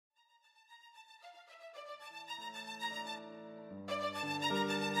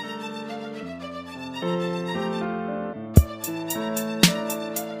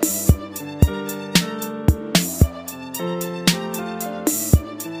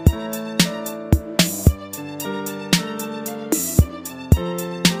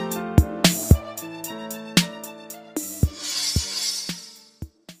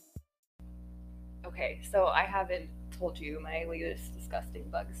Okay, so I haven't told you my latest disgusting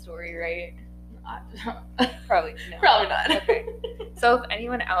bug story, right? Probably no. Probably not. Okay. So if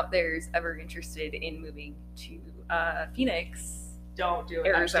anyone out there is ever interested in moving to Phoenix, Don't do it.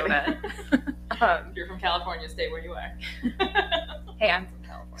 Arizona. You're from California, stay where you are. Hey, I'm from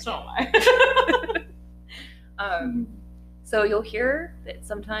California. So am I. So you'll hear that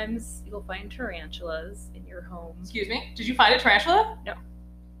sometimes you'll find tarantulas in your home. Excuse me? Did you find a tarantula? No.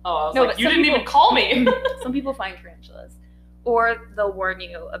 Oh, I was No, like, but you some didn't even call me. Some people find tarantulas. Or they'll warn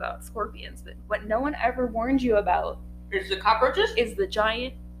you about scorpions. But what no one ever warned you about Is the cockroaches? is the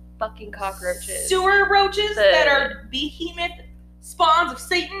giant fucking cockroaches. Sewer roaches that are behemoth spawns of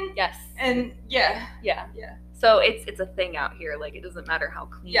Satan. Yes. And yeah. Yeah. Yeah. So it's a thing out here. Like, it doesn't matter how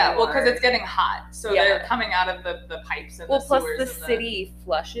clean Yeah, you well, because are. it's getting hot. So Yeah. they're coming out of the pipes and the sewers. Well, plus the and city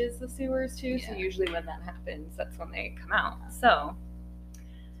flushes the sewers too. Yeah. So usually when that happens, that's when they come out. So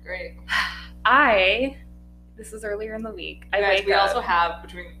Great. this was earlier in the week. You guys, we up. also have,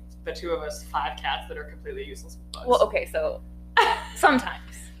 between the two of us, 5 cats that are completely useless with bugs. Well, okay, so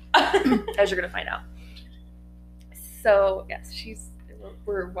sometimes, as you're gonna find out. So yes,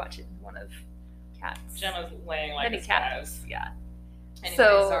 we're watching one of cats. Gemma's laying like Many a cats. spaz. Yeah. Anyway,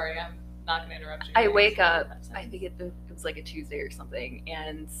 So- sorry, I'm not gonna interrupt you. I wake up. I think it was like a Tuesday or something,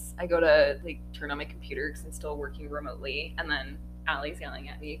 and I go to like turn on my computer because I'm still working remotely, and then Allie's yelling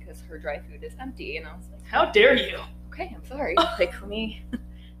at me because her dry food is empty, and I was like, How dare you? "Okay, I'm sorry. Like, let me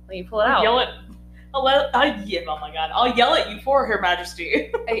pull it out." Yell at. Oh my god! I'll yell at you for Her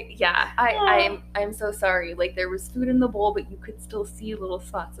Majesty. I'm so sorry. Like, there was food in the bowl, but you could still see little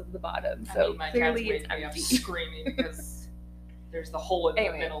spots of the bottom. So my clearly cat's it's waking me up empty. screaming because there's the hole in the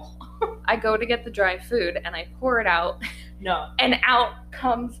Anyway. middle. I go to get the dry food and I pour it out, No. and out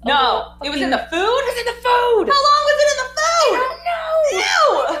comes a No, little it was in the food? It was in the food. How long was it in the food?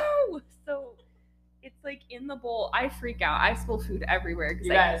 I don't know. No. So it's like in the bowl. I freak out. I spill food everywhere because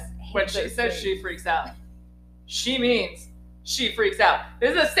You I guys, hate when she those says things. she freaks out, she means she freaks out.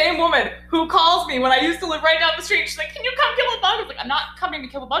 This is the same woman who calls me when I used to live right down the street. She's like, "Can you come kill a bug?" I was like, "I'm not coming to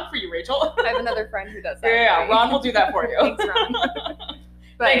kill a bug for you, Rachel." I have another friend who does that. Yeah, right? Ron will do that for you. Thanks, Ron.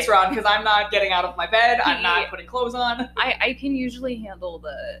 But Thanks, Ron, because I'm not getting out of my bed. I'm He- not putting clothes on. I can usually handle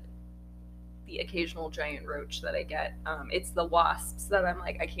the occasional giant roach that I get. It's the wasps that I'm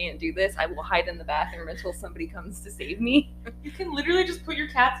like, I can't do this. I will hide in the bathroom until somebody comes to save me. You can literally just put your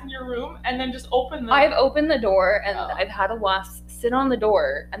cats in your room and then just open them. I've opened the door and Oh. I've had a wasp sit on the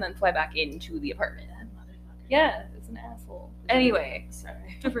door and then fly back into the apartment. Yeah, it's an asshole. Anyway,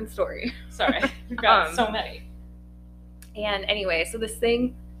 Sorry. different story. Sorry. You've got Um, so many. And anyway, so this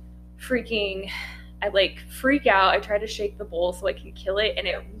thing I like freak out. I try to shake the bowl so I can kill it, and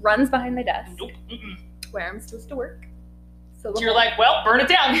it runs behind my desk Nope. Mm-mm. where I'm supposed to work. So You're like, well, burn it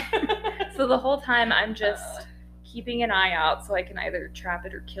down. So the whole time I'm just keeping an eye out so I can either trap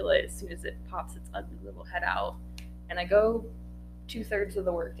it or kill it as soon as it pops its ugly little head out. And I go 2/3 of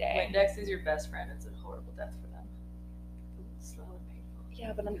the workday. Windex is your best friend. It's a horrible death for them. Slow and painful.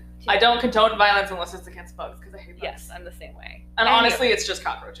 Yeah, but I don't condone violence unless it's against bugs because I hate bugs. Yes, I'm the same way. And Anyway. honestly, it's just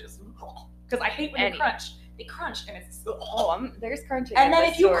cockroaches. Because I hate when they Any- crunch. They crunch and it's. There's crunching. And in then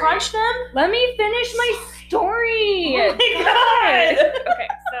this if you story. crunch them. Let me finish my story. Oh my God. Okay,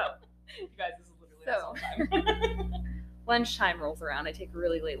 so You guys, this is literally So- time. lunchtime rolls around. I take a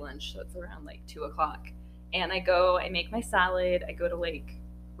really late lunch, so it's around like 2:00. And I make my salad. I go to like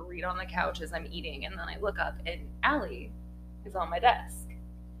read on the couch as I'm eating, and then I look up and Allie is on my desk.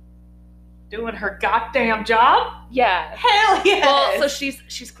 Doing her goddamn job? Yeah. Hell yes! Well, so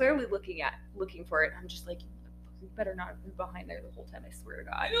she's clearly looking for it. I'm just like, you better not have been behind there the whole time, I swear to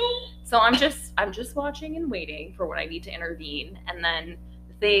God. So I'm just watching and waiting for when I need to intervene, and then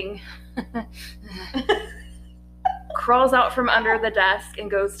the thing crawls out from under the desk and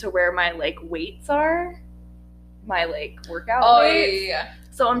goes to where my like weights are, my like workout Oh, weights. yeah.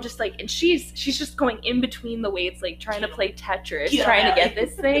 So I'm just like, and she's just going in between the weights, like trying to play Tetris, Get trying out. to get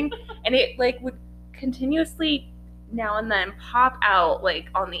this thing, and it like would continuously now and then pop out like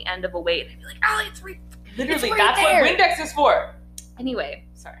on the end of a weight. And I'd be like, oh, it's right. Literally, It's right that's there. what Windex is for. Anyway,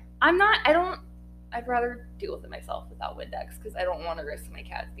 Sorry. I'd rather deal with it myself without Windex because I don't want to risk my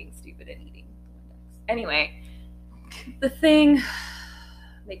cats being stupid and eating Windex. Anyway, the thing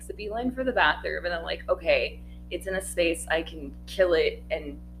makes a beeline for the bathroom, and I'm like, okay, it's in a space I can kill it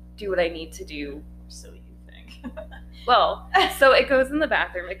and do what I need to do So you think. Well, so it goes in the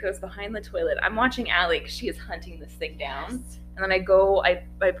bathroom. It goes behind the toilet. I'm watching Allie because she is hunting this thing down. And then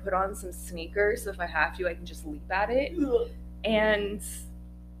I put on some sneakers, so if I have to, I can just leap at it. And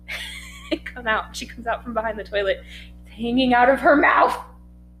she comes out from behind the toilet. It's hanging out of her mouth.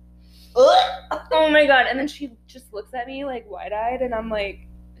 Oh my god. And then she just looks at me like wide-eyed, and I'm like,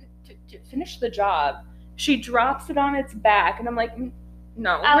 finish the job. She drops it on its back, and I'm like,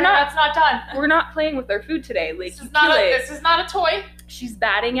 no, Allie, that's not done. We're not playing with our food today. Like, This is not a toy. She's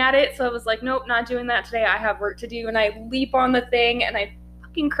batting at it, so I was like, nope, not doing that today. I have work to do. And I leap on the thing, and I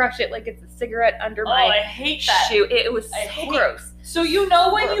fucking crush it like it's a cigarette under my I hate that. shoe. It was so gross. So you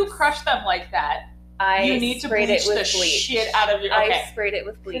know when you crush them like that, you need to bleach the shit out of your... Okay. I sprayed it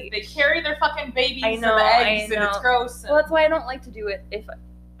with bleach. They carry their fucking babies I know, and the eggs, I and it's know. gross. Well, that's why I don't like to do it. If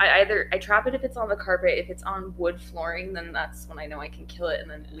I trap it if it's on the carpet. If it's on wood flooring, then that's when I know I can kill it and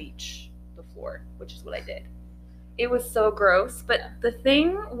then bleach the floor, which is what I did. It was so gross. But the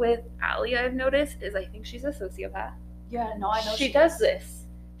thing with Allie I've noticed is I think she's a sociopath. Yeah, no, I know She does this.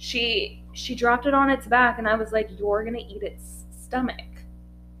 She dropped it on its back, and I was like, you're gonna eat its stomach.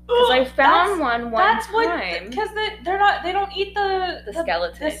 Because I found one time. Because they don't eat the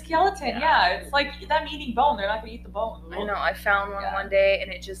skeleton. The skeleton, yeah. It's like them eating bone. They're not gonna eat the bone. I know. I found one day,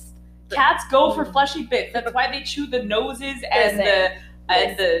 and it just... Cats go for fleshy bits. That's why they chew the noses and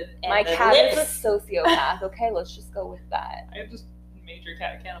my the cat lips. is a sociopath. Okay, let's just go with that. I just made your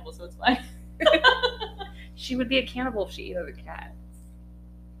cat a cannibal, so it's fine. She would be a cannibal if she ate other cats.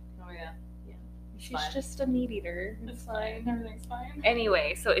 Oh yeah. She's just a meat eater. It's fine. Everything's fine.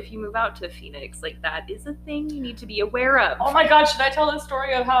 Anyway, so if you move out to Phoenix, like, that is a thing you need to be aware of. Oh my god, should I tell the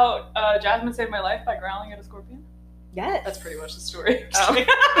story of how Jasmine saved my life by growling at a scorpion? Yes. That's pretty much the story. Oh.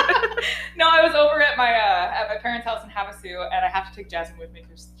 No, I was over at my parents' house in Havasu, and I have to take Jasmine with me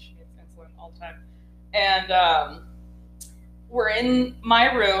because she needs insulin all the time. And we're in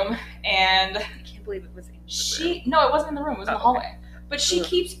my room, and I can't believe it was in the room. No, it wasn't in the room. It was in the hallway. But she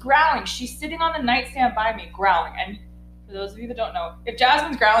keeps growling. She's sitting on the nightstand by me, growling. And for those of you that don't know, if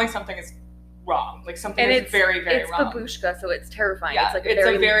Jasmine's growling, something is wrong. Like, something is very, very wrong. It's babushka, so it's terrifying. Yeah, it's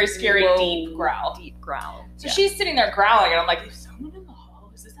a very scary, low, deep growl. Deep growl. So she's sitting there growling, and I'm like, is someone in the hall?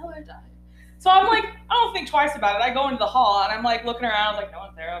 Is this how I died? So I'm like, I don't think twice about it. I go into the hall, and I'm like looking around, like, no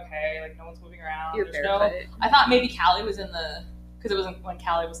one's there, okay. Like, no one's moving around. You're barefoot. I thought maybe Callie was in the... Because it wasn't when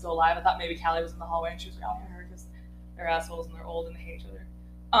Callie was still alive. I thought maybe Callie was in the hallway, and she was growling at her because they're assholes, and they're old, and they hate each other.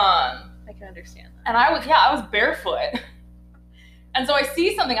 I can understand that. And I was barefoot. And so I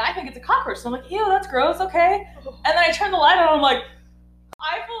see something, and I think it's a cockroach. So I'm like, ew, that's gross, okay. And then I turn the light on, and I'm like,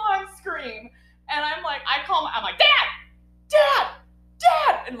 I full on scream. And I'm like, I'm like, Dad!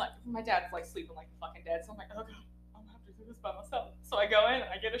 And like, my dad's like sleeping like fucking dead. So I'm like, oh god, I'm gonna have to do this by myself. So I go in, and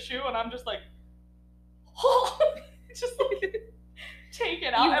I get a shoe, and I'm just like, just like, take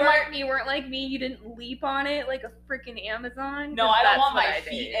it out. You weren't like me. You didn't leap on it like a freaking Amazon. No, I don't want my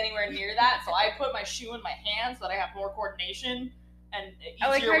feet anywhere near that. So I put my shoe in my hands so that I have more coordination and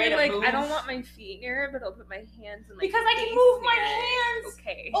easier way to move. I don't want my feet near it, but I'll put my hands in my because I can move my hands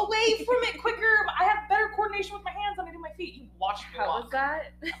away from it quicker. I have better coordination with my hands than I do my feet. You watch me walk. How was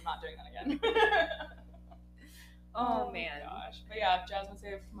that? I'm not doing that again. Oh man. Gosh. But yeah, Jasmine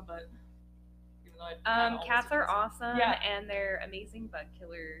saved my butt. Cats are awesome, and they're amazing bug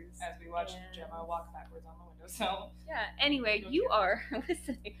killers. As we watch Gemma walk backwards on the windowsill. Yeah, anyway, you are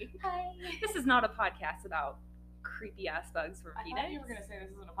listening. Hi. This is not a podcast about creepy ass bugs from Phoenix. I thought you were going to say this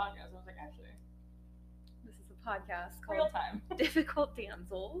isn't a podcast. I was like, actually. This is a podcast called Real Time. Difficult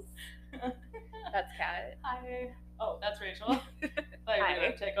Damsels. That's Kat. Hi. Oh, that's Rachel. I thought you were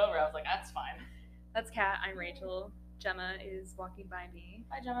going to take over. I was like, that's fine. That's Kat. I'm Rachel. Gemma is walking by me.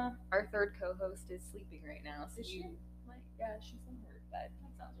 Hi, Gemma. Our third co-host is sleeping right now. So is she? Yeah, she's in her bed.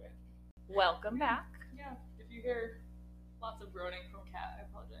 That sounds right. Welcome back. Yeah, if you hear lots of groaning from Kat, I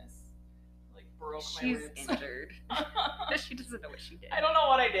apologize. Like, broke my She's ribs. injured. She doesn't know what she did. I don't know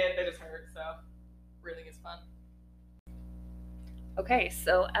what I did. They just hurt, so breathing is fun. Okay,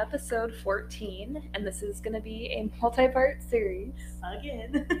 so episode 14, and this is going to be a multi-part series.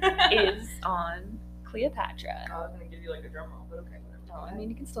 Again. is on Cleopatra. I was going to give you like a drum roll, but okay, whatever. No, I mean,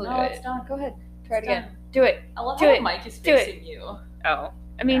 you can still do No, it. it's done. Go ahead. Try it It's again. done. Do it. I love Do how it. the mic is Do it. facing you. Oh.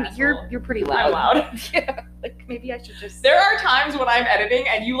 I mean, Asshole. you're pretty I'm loud. loud. Yeah. Like, maybe I should just... There are times when I'm editing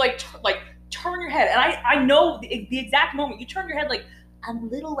and you turn your head, and I know the exact moment you turn your head like a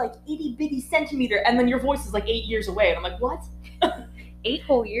little like itty bitty centimeter, and then your voice is like 8 years away, and I'm like, what? 8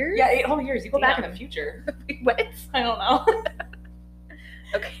 whole years? Yeah, 8 whole years. You go back in Damn. the future. What? I don't know.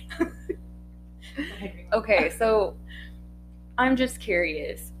 Okay. Okay, so I'm just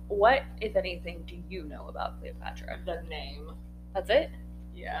curious. what, if anything, do you know about Cleopatra? The name. That's it?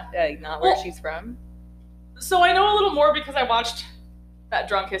 Yeah. Like, not where Well- she's from? So I know a little more because I watched that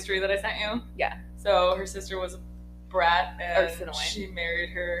drunk history that I sent you. Yeah. So her sister was a brat, and Arsinoe. she married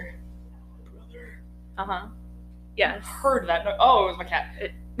her brother. Uh-huh. Yes. Heard that? No- Oh, it was my cat.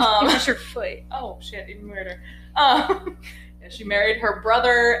 It Um, was your foot. Oh shit! Even weirder. Yeah, she married her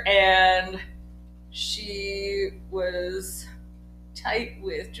brother, and she was tight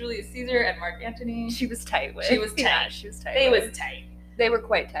with Julius Caesar and Mark Antony. She was tight with. She was Yeah, tight. she was tight They with. was tight. They were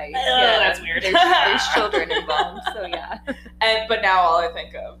quite tight. Oh, that's weird. There's children involved, so yeah. But now all I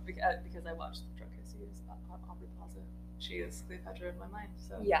think of, because I watched Drunk History, is Aubrey Plaza. She is Cleopatra in my mind.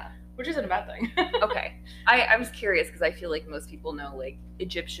 So Yeah. which isn't a bad thing. Okay. I was curious because I feel like most people know like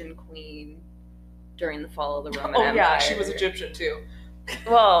Egyptian queen during the fall of the Roman Oh Empire. yeah, she was Egyptian too.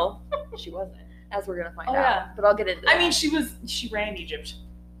 Well, she wasn't, as we're gonna find Oh, out. yeah. But I'll get into I that. mean, she ran Egypt.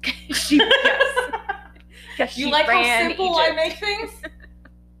 she yes. Yes, You she like how ran simple I Egypt. make things?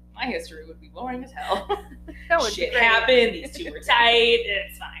 My history would be boring as hell. That would be Shit great. happened. These two were tight.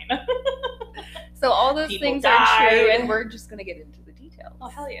 It's fine. So all those People things are true, died. and we're just gonna get into the details. Oh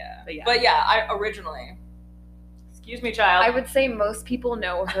hell yeah! But yeah. I originally. Excuse me, child. I would say most people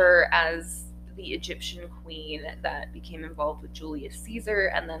know her as the Egyptian queen that became involved with Julius Caesar,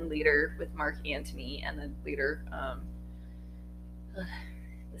 and then later with Mark Antony, and then later was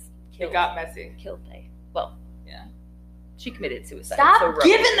It killed. got messy. Killed they? Well, Yeah. she committed suicide. Stop so Rome,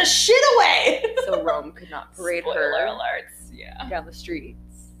 giving the shit away. so Rome could not parade Spoiler her alerts. Yeah. down the streets.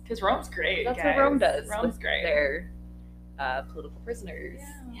 Because Rome's great. That's guys. what Rome does. Rome's with great. Their political prisoners.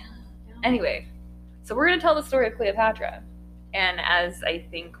 Yeah. Anyway, so we're going to tell the story of Cleopatra. And as I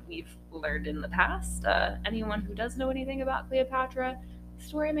think we've learned in the past, anyone who does know anything about Cleopatra, the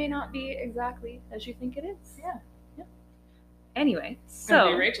story may not be exactly as you think it is. Yeah. Anyway, It's gonna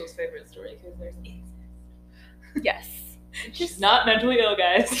so be Rachel's favorite story because there's incest. yes. She's not mentally ill,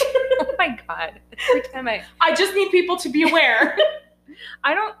 guys. Oh my god. Every time I just need people to be aware.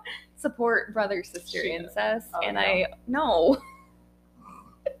 I don't support brother sister She does. incest, Oh, and no. I no.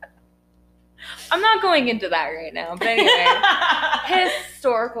 I'm not going into that right now, but anyway.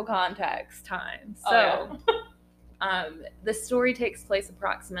 Historical context time. So, the story takes place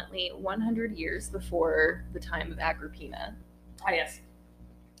approximately 100 years before the time of Agrippina. Ah, yes.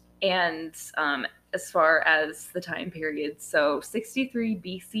 And as far as the time period, so 63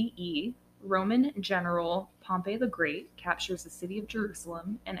 BCE, Roman general Pompey the Great captures the city of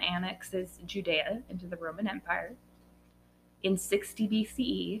Jerusalem and annexes Judea into the Roman Empire. In 60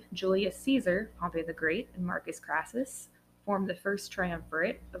 BCE, Julius Caesar, Pompey the Great, and Marcus Crassus formed the first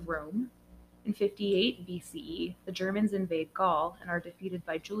triumvirate of Rome. In 58 BCE, the Germans invade Gaul and are defeated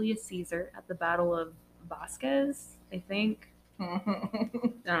by Julius Caesar at the Battle of Vasquez, I think. I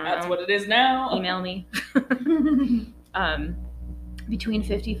don't That's know. what it is now. Email me. Between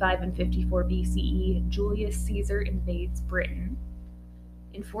 55 and 54 BCE, Julius Caesar invades Britain.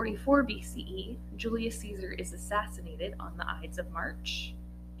 In 44 BCE, Julius Caesar is assassinated on the Ides of March.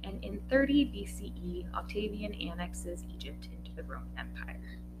 And in 30 BCE, Octavian annexes Egypt into the Roman Empire.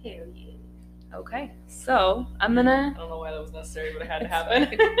 Hell yeah. Okay, so I'm gonna I don't know why that was necessary, but it had to It's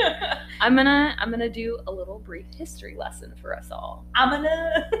happen. I'm gonna do a little brief history lesson for us all. I'm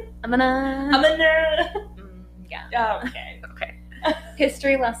gonna. Yeah. Okay. Okay.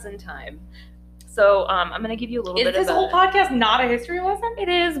 History lesson time. So I'm gonna give you a little Is bit this of whole podcast not a history lesson? It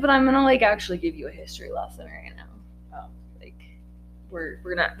is, but I'm gonna like actually give you a history lesson right now. Oh. Like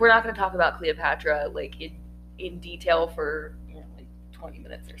we're not gonna talk about Cleopatra like in detail for like 20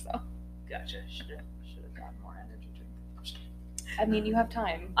 minutes or so. Gotcha. Should have gotten more energy drink. I'm just kidding. I mean, you have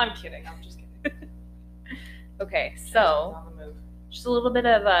time. I'm kidding. I'm just kidding. Okay, She's so on the move. just a little bit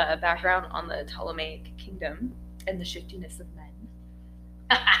of background on the Ptolemaic kingdom and the shiftiness of men.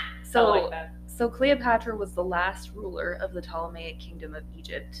 So, I like that. so Cleopatra was the last ruler of the Ptolemaic kingdom of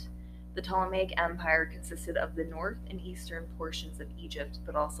Egypt. The Ptolemaic Empire consisted of the north and eastern portions of Egypt,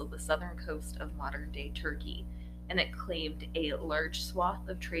 but also the southern coast of modern-day Turkey, and it claimed a large swath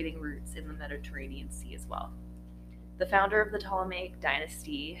of trading routes in the Mediterranean Sea as well. The founder of the Ptolemaic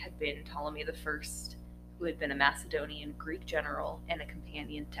dynasty had been Ptolemy I, who had been a Macedonian Greek general and a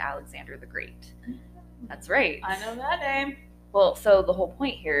companion to Alexander the Great. That's right. I know that name. Well, so the whole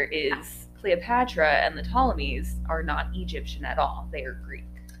point here is Cleopatra and the Ptolemies are not Egyptian at all. They are Greek.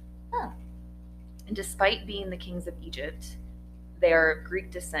 Huh. And despite being the kings of Egypt, they are of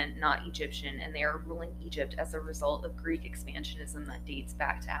Greek descent, not Egyptian, and they are ruling Egypt as a result of Greek expansionism that dates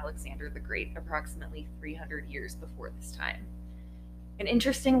back to Alexander the Great, approximately 300 years before this time. An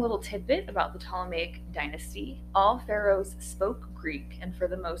interesting little tidbit about the Ptolemaic dynasty: all pharaohs spoke Greek and for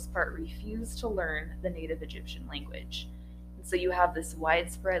the most part refused to learn the native Egyptian language. And so you have this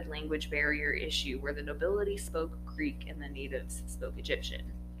widespread language barrier issue where the nobility spoke Greek and the natives spoke Egyptian.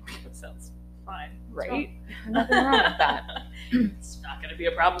 That sounds fine. Right? Nothing wrong with that. It's not going to be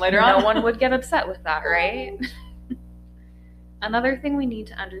a problem later on. No one would get upset with that, right? Another thing we need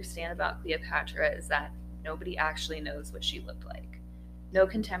to understand about Cleopatra is that nobody actually knows what she looked like. No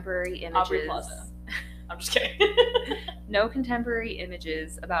contemporary Aubrey images. Plaza. I'm just kidding. No contemporary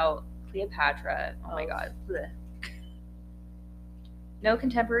images about Cleopatra. Oh my god. Blech. No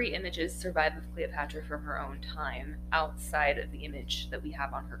contemporary images survive of Cleopatra from her own time outside of the image that we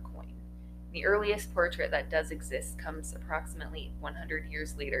have on her coin. The earliest portrait that does exist comes approximately 100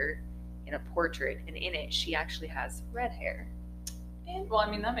 years later in a portrait, and in it she actually has red hair. And, well,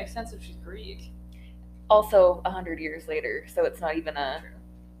 I mean, that makes sense if she's Greek. Also 100 years later, so it's not even a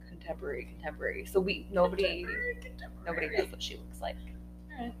contemporary. So nobody knows what she looks like.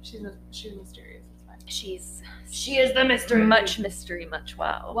 Alright, she's mysterious. It's fine. She is the mystery. Much mystery, much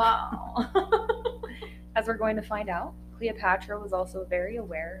wow. Wow. As we're going to find out, Cleopatra was also very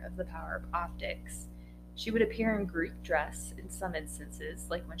aware of the power of optics. She would appear in Greek dress in some instances,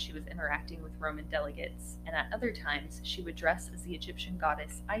 like when she was interacting with Roman delegates, and at other times she would dress as the Egyptian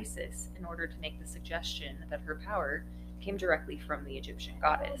goddess Isis in order to make the suggestion that her power came directly from the Egyptian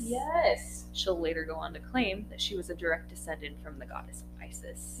goddess. Yes. She'll later go on to claim that she was a direct descendant from the goddess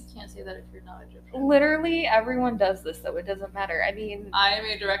Isis. You can't say that if you're not Egyptian. Literally, everyone does this, though. It doesn't matter. I mean, I am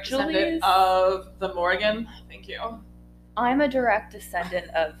a direct Julius- descendant of the Morgan. Thank you. I'm a direct descendant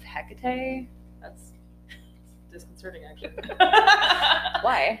of Hecate. That's disconcerting, actually.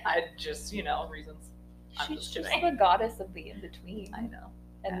 Why? I just, reasons. I'm She's just just kidding. the goddess of the in-between. I know.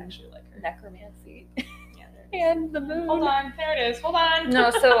 And I actually like her. necromancy. Yeah, there it is. And the moon. Hold on. There it is. Hold on. No,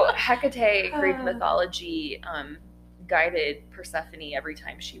 so Hecate, Greek mythology, guided Persephone every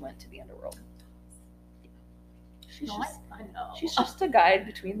time she went to the underworld. She's No, just, I know. she's just a guide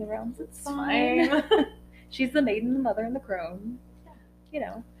between the realms. It's It's fine. fine. She's the maiden, the mother, and the crone. You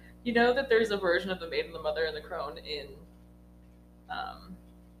know. You know that there's a version of the Maiden, the Mother, and the Crone in now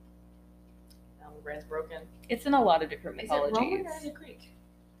my brain's broken. It's in a lot of different Is it mythologies. Roman or is it Greek?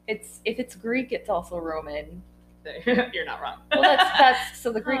 If it's Greek, it's also Roman. You're not wrong. Well, that's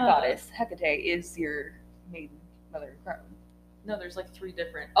so the Greek Uh. goddess Hecate is your maiden, mother, and crone. No, there's like 3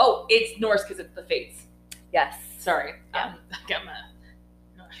 different. Oh, it's Norse because it's the Fates. Yes. Sorry. Yeah. I got my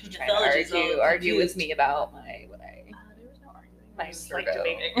Trying to argue with me about what I there was no arguing. My I was like Virgo.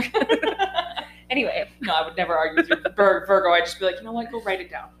 debating. Anyway. No, I would never argue with you, Virgo. I'd just be like, you know what? Go write it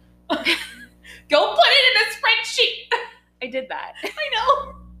down. Go put it in a spreadsheet. I did that. I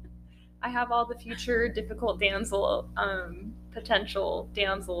know. I have all the future difficult damsel potential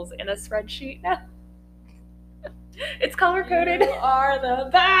damsels in a spreadsheet now. It's color coded. You are the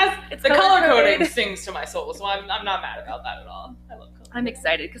best. It's The color color-coded. coding sings to my soul, so I'm not mad about that at all. I love color. I'm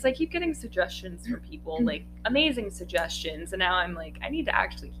excited because I keep getting suggestions from people, like amazing suggestions, and now I'm like, I need to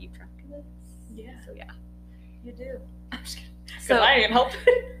actually keep track of this. Yeah. So yeah. You do. I'm just kidding. So I ain't helping.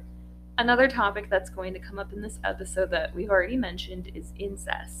 another topic that's going to come up in this episode that we've already mentioned is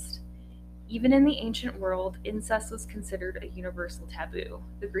incest. Even in the ancient world, incest was considered a universal taboo.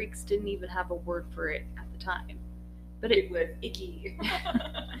 The Greeks didn't even have a word for it at the time. But it was icky.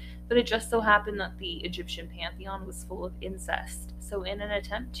 But it just so happened that the Egyptian pantheon was full of incest. So in an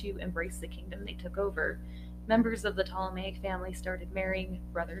attempt to embrace the kingdom they took over, members of the Ptolemaic family started marrying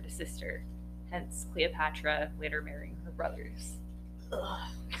brother to sister. Hence Cleopatra later marrying her brothers. Ugh,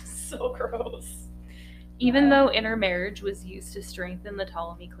 so gross. Even though intermarriage was used to strengthen the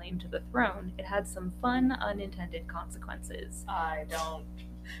Ptolemy claim to the throne, it had some fun, unintended consequences. I don't.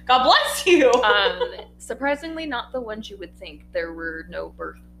 God bless you. Surprisingly, not the ones you would think. There were no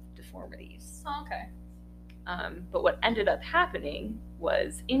birth deformities. Oh, okay. But what ended up happening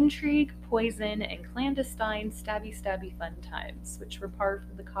was intrigue, poison, and clandestine stabby fun times, which were par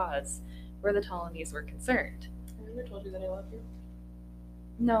for the cause where the Ptolemies were concerned. Have I ever told you that I love you?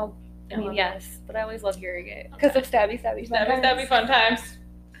 No, I mean, love yes, but I always love hearing it because of stabby fun times. That'd be fun times.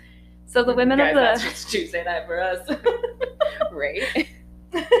 So the women Guys, of that's the just Tuesday night for us. right.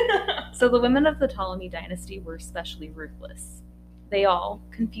 So the women of the Ptolemy dynasty were especially ruthless. They all,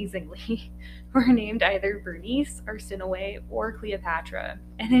 confusingly, were named either Bernice, Arsinoe, or Cleopatra,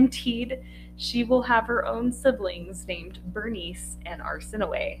 and indeed, she will have her own siblings named Bernice and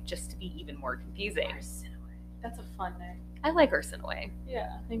Arsinoe, just to be even more confusing. That's a fun name. I like Arsinoe.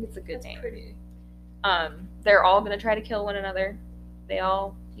 Yeah, I think it's a good that's name. pretty. They're all going to try to kill one another. They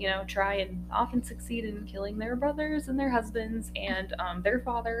all try and often succeed in killing their brothers and their husbands and their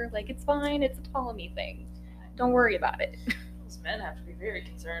father. Like, it's fine. It's a Ptolemy thing. Don't worry about it. Those men have to be very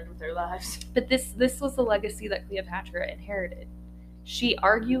concerned with their lives. But this was the legacy that Cleopatra inherited. She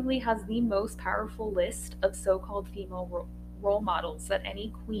arguably has the most powerful list of so-called female role models that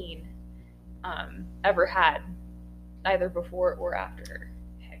any queen ever had, either before or after her.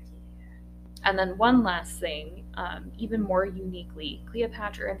 Heck yeah. And then one last thing, even more uniquely,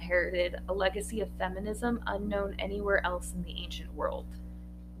 Cleopatra inherited a legacy of feminism unknown anywhere else in the ancient world.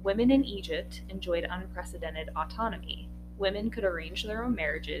 Women in Egypt enjoyed unprecedented autonomy. Women could arrange their own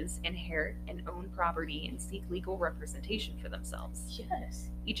marriages, inherit and own property, and seek legal representation for themselves. Yes.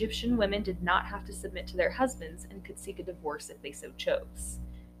 Egyptian women did not have to submit to their husbands and could seek a divorce if they so chose.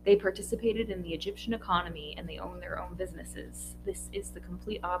 They participated in the Egyptian economy and they owned their own businesses. This is the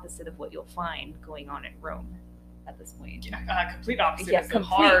complete opposite of what you'll find going on in Rome at this point. Yeah, complete opposite Yeah, is complete.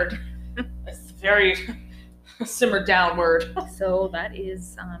 hard. It's very simmered down word. So that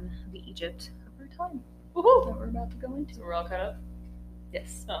is the Egypt of our time Woohoo! that we're about to go into. So we're all caught up?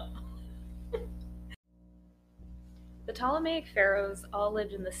 Yes. Oh. The Ptolemaic pharaohs all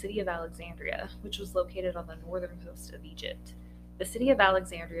lived in the city of Alexandria, which was located on the northern coast of Egypt. The city of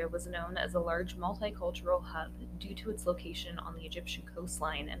Alexandria was known as a large multicultural hub due to its location on the Egyptian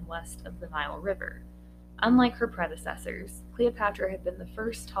coastline and west of the Nile River. Unlike her predecessors, Cleopatra had been the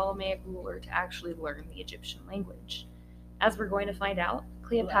first Ptolemaic ruler to actually learn the Egyptian language. As we're going to find out,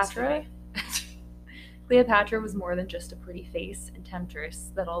 Cleopatra was more than just a pretty face and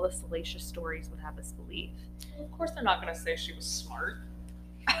temptress that all the salacious stories would have us believe. Of course they're not going to say she was smart.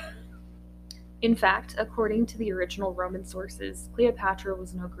 In fact, according to the original Roman sources, Cleopatra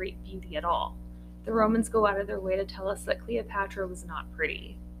was no great beauty at all. The Romans go out of their way to tell us that Cleopatra was not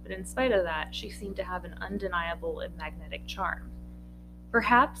pretty, but in spite of that, she seemed to have an undeniable and magnetic charm.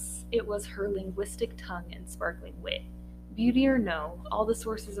 Perhaps it was her linguistic tongue and sparkling wit. Beauty or no, all the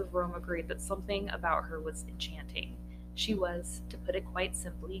sources of Rome agreed that something about her was enchanting. She was, to put it quite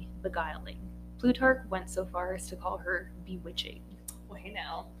simply, beguiling. Plutarch went so far as to call her bewitching. Well, hey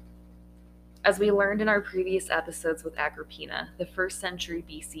now. As we learned in our previous episodes with Agrippina, the 1st century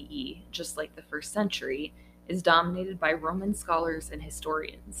BCE, just like the 1st century, is dominated by Roman scholars and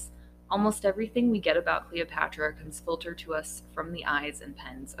historians. Almost everything we get about Cleopatra comes filtered to us from the eyes and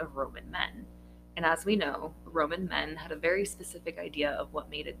pens of Roman men. And as we know, Roman men had a very specific idea of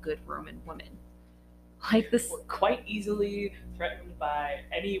what made a good Roman woman. Like this, We're quite easily threatened by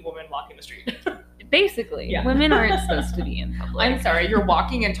any woman walking the street. basically, Yeah. women aren't supposed to be in public. I'm sorry, you're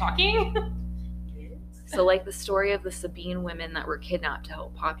walking and talking? So like the story of the Sabine women that were kidnapped to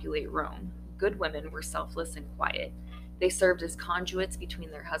help populate Rome, good women were selfless and quiet. They served as conduits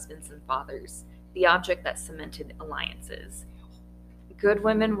between their husbands and fathers, the object that cemented alliances. Good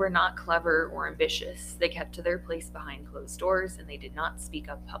women were not clever or ambitious. They kept to their place behind closed doors, and they did not speak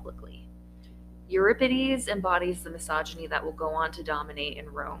up publicly. Euripides embodies the misogyny that will go on to dominate in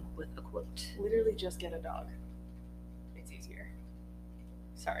Rome with a quote. Literally just get a dog. It's easier.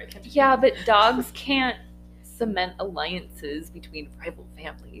 Sorry. Continue. Yeah, but dogs can't cement alliances between rival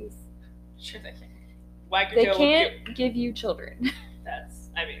families. Sure they can. Wag your They tail, can't give you children. That's,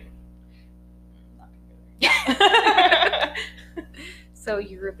 I mean, not gonna go there. So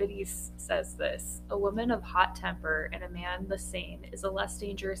Euripides says this: a woman of hot temper and a man the same is a less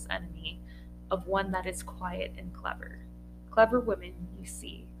dangerous enemy of one that is quiet and clever. Clever women, you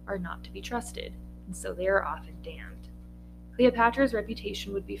see, are not to be trusted, and so they are often damned. Cleopatra's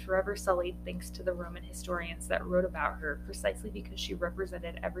reputation would be forever sullied thanks to the Roman historians that wrote about her precisely because she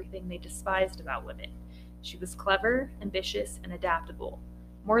represented everything they despised about women. She was clever, ambitious, and adaptable.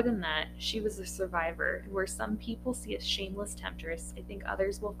 More than that, she was a survivor, and where some people see a shameless temptress, I think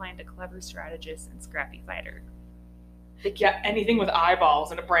others will find a clever strategist and scrappy fighter. Yeah, anything with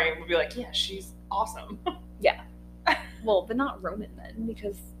eyeballs and a brain would be like, yeah, she's awesome. Yeah. Well, but not Roman men,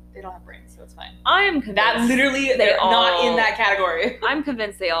 because They don't have brains, so it's fine. I'm convinced That literally, they're not in that category. I'm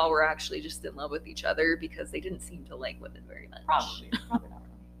convinced they all were actually just in love with each other because they didn't seem to like women very much. Probably not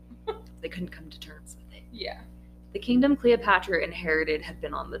really. They couldn't come to terms with it. Yeah. The kingdom Cleopatra inherited had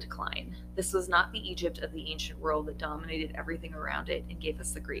been on the decline. This was not the Egypt of the ancient world that dominated everything around it and gave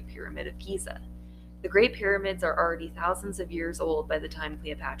us the Great Pyramid of Giza. The Great Pyramids are already thousands of years old by the time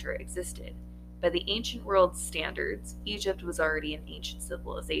Cleopatra existed. By the ancient world's standards, Egypt was already an ancient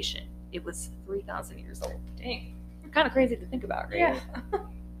civilization. It was 3,000 years old. Dang. Kind of crazy to think about, right? Yeah.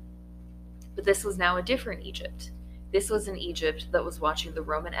 But this was now a different Egypt. This was an Egypt that was watching the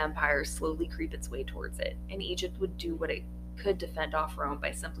Roman Empire slowly creep its way towards it, and Egypt would do what it could to fend off Rome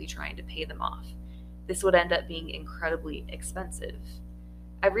by simply trying to pay them off. This would end up being incredibly expensive.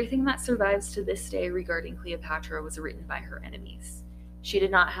 Everything that survives to this day regarding Cleopatra was written by her enemies. She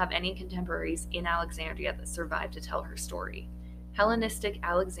did not have any contemporaries in Alexandria that survived to tell her story. Hellenistic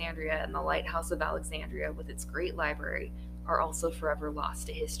Alexandria and the Lighthouse of Alexandria, with its great library, are also forever lost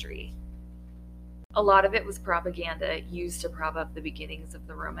to history. A lot of it was propaganda used to prop up the beginnings of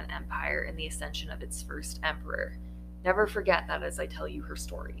the Roman Empire and the ascension of its first emperor. Never forget that as I tell you her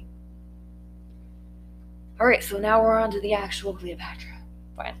story. Alright, so now we're on to the actual Cleopatra.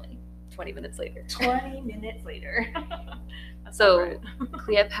 Finally, 20 minutes later. 20 minutes later. So,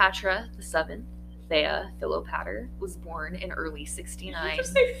 Cleopatra VII, Thea Philopator, was born in early 69. Did you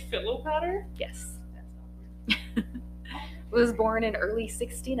just say Philopator? Yes. That's not weird. Was born in early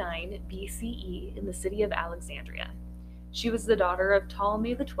 69 BCE in the city of Alexandria. She was the daughter of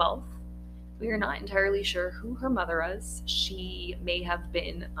Ptolemy XII. We are not entirely sure who her mother was. She may have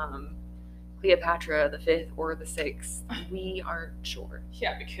been Cleopatra the Fifth or the Sixth. We aren't sure.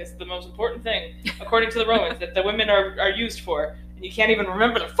 Yeah, because the most important thing, according to the Romans, that the women are used for, and you can't even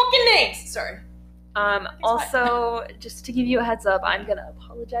remember their fucking names. Sorry. Also, just to give you a heads up, I'm gonna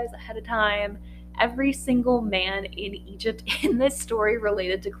apologize ahead of time. Every single man in Egypt in this story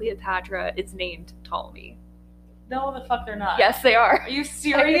related to Cleopatra is named Ptolemy. No, the fuck they're not. Yes, they are. Are you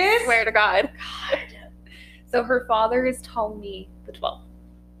serious? I swear to God. God. So her father is Ptolemy XII.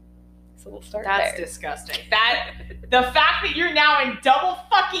 So we'll start That's there. disgusting. The fact that you're now in double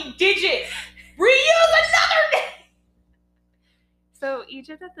fucking digits. Reuse another name. So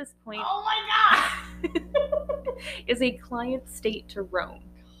Egypt at this point Oh my god. is a client state to Rome.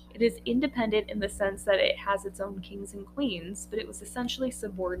 It is independent in the sense that it has its own kings and queens, but it was essentially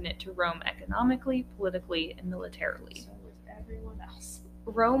subordinate to Rome economically, politically, and militarily. So was everyone else.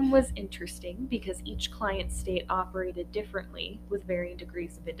 Rome was interesting because each client state operated differently with varying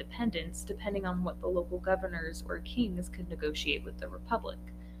degrees of independence depending on what the local governors or kings could negotiate with the republic.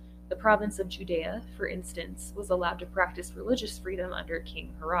 The province of Judea, for instance, was allowed to practice religious freedom under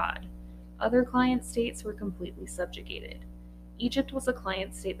King Herod. Other client states were completely subjugated. Egypt was a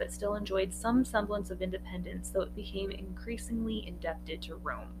client state that still enjoyed some semblance of independence, though it became increasingly indebted to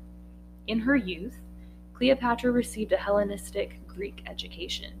Rome. In her youth, Cleopatra received a Hellenistic Greek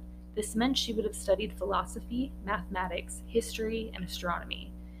education. This meant she would have studied philosophy, mathematics, history, and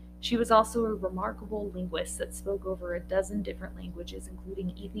astronomy. She was also a remarkable linguist that spoke over a dozen different languages,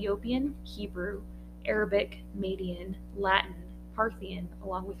 including Ethiopian, Hebrew, Arabic, Median, Latin, Parthian,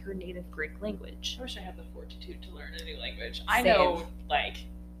 along with her native Greek language. I wish I had the fortitude to learn a new language. I know, like,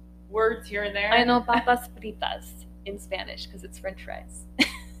 words here and there. I know papas fritas in Spanish because it's French fries. God,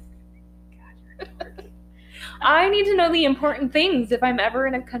 you're a dork. I need to know the important things if I'm ever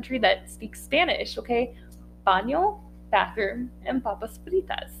in a country that speaks Spanish, okay? Baño, bathroom, and papas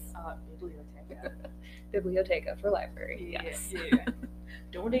fritas. Biblioteca. Biblioteca for library, yes. Yeah.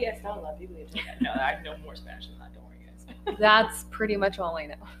 Donde está la biblioteca? No, I know more Spanish than that. Don't worry, guys. That's pretty much all I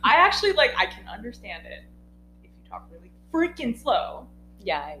know. I actually, I can understand it if you talk really freaking slow.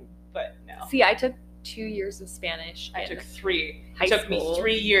 Yeah. But no. See, I took 2 years of Spanish. I took 3. High It took school. me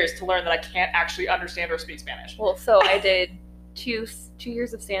 3 years to learn that I can't actually understand or speak Spanish. Well, so I did two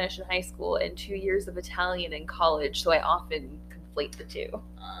years of Spanish in high school and 2 years of Italian in college, so I often conflate the two.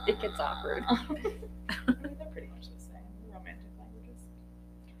 It gets awkward. I mean, they're pretty much the same. Romantic languages.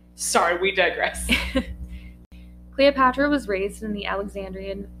 Sorry, we digress. Cleopatra was raised in the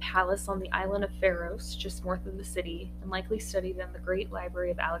Alexandrian palace on the island of Pharos, just north of the city, and likely studied in the Great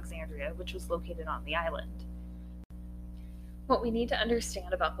Library of Alexandria, which was located on the island. What we need to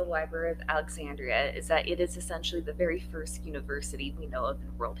understand about the Library of Alexandria is that it is essentially the very first university we know of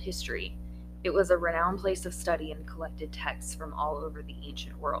in world history. It was a renowned place of study and collected texts from all over the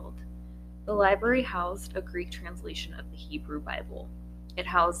ancient world. The library housed a Greek translation of the Hebrew Bible. It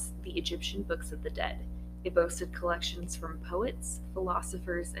housed the Egyptian books of the dead. It boasted collections from poets,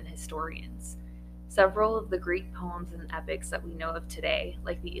 philosophers, and historians. Several of the Greek poems and epics that we know of today,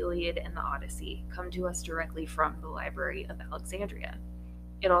 like the Iliad and the Odyssey, come to us directly from the Library of Alexandria.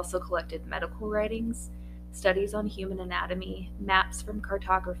 It also collected medical writings, studies on human anatomy, maps from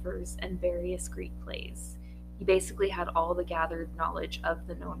cartographers, and various Greek plays. He basically had all the gathered knowledge of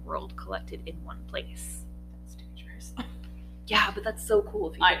the known world collected in one place. That's dangerous. Yeah, but that's so cool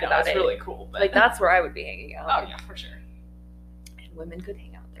if you I think know, about it's it. really cool. But... Like, that's where I would be hanging out. Oh, yeah, for sure. And women could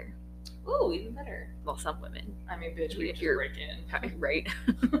hang out there. Ooh, even better. Well, some women. I mean, bitch, we If just you're- break in. Right?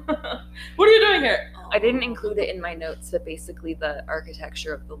 What are you doing here? I didn't include it in my notes, but basically the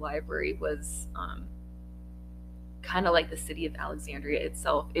architecture of the library was kind of like the city of Alexandria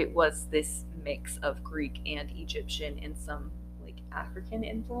itself. It was this mix of Greek and Egyptian and some like African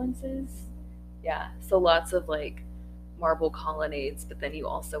influences. Yeah, so lots of like marble colonnades, but then you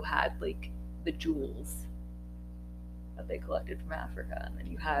also had like the jewels that they collected from Africa, and then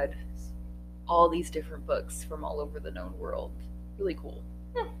you had all these different books from all over the known world. Really cool.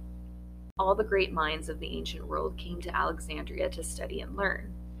 All the great minds of the ancient world came to Alexandria to study and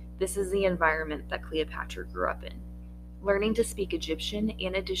learn. This is the environment that Cleopatra grew up in. Learning to speak Egyptian,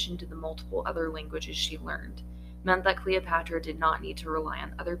 in addition to the multiple other languages she learned, meant that Cleopatra did not need to rely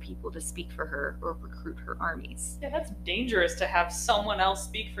on other people to speak for her or recruit her armies. Yeah, that's dangerous to have someone else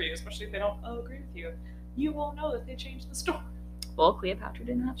speak for you, especially if they don't agree with you. You won't know that they changed the story. Well, Cleopatra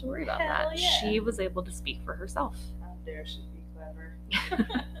didn't have to worry about Hell that. yeah. She was able to speak for herself. How dare she be clever.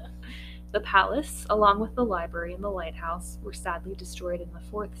 The palace, along with the library and the lighthouse, were sadly destroyed in the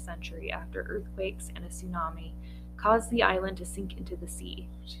 4th century after earthquakes and a tsunami caused the island to sink into the sea.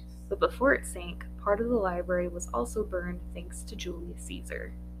 But before it sank, part of the library was also burned thanks to Julius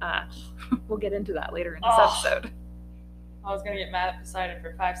Caesar. We'll get into that later in this episode. I was going to get mad at Poseidon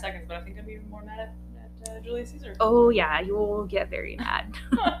for 5 seconds, but I think I'm even more mad at Julius Caesar. Oh yeah, you will get very mad.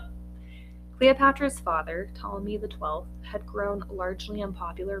 Cleopatra's father, Ptolemy XII, had grown largely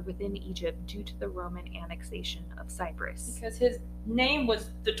unpopular within Egypt due to the Roman annexation of Cyprus. Because his name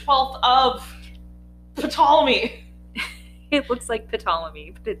was the 12th of Ptolemy. It looks like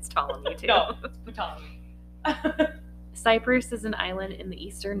Ptolemy, but it's Ptolemy too. No, it's Ptolemy. Cyprus is an island in the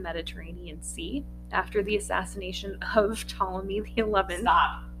eastern Mediterranean Sea. After the assassination of Ptolemy XI,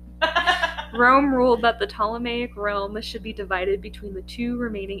 Stop. Rome ruled that the Ptolemaic realm should be divided between the 2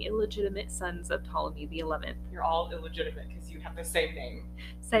 remaining illegitimate sons of Ptolemy XI. You're all illegitimate because you have the same name.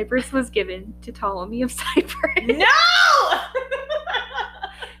 Cyprus was given to Ptolemy of Cyprus. No!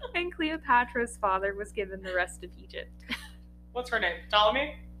 And Cleopatra's father was given the rest of Egypt. What's her name?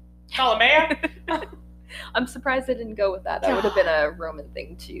 Ptolemy? Ptolemea? I'm surprised I didn't go with that. That would have been a Roman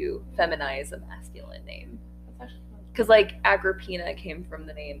thing to feminize a masculine name. That's actually funny. Because, like, Agrippina came from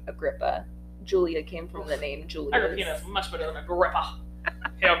the name Agrippa. Julia came from the name Julius. Agrippina is much better than Agrippa.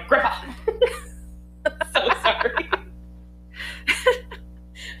 Hey, Agrippa. So sorry.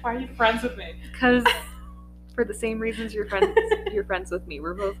 Why are you friends with me? Because, for the same reasons you're friends with me.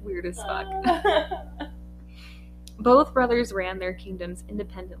 We're both weird as fuck. Both brothers ran their kingdoms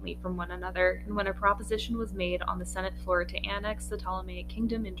independently from one another, and when a proposition was made on the Senate floor to annex the Ptolemaic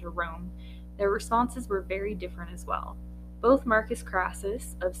kingdom into Rome, their responses were very different as well. Both Marcus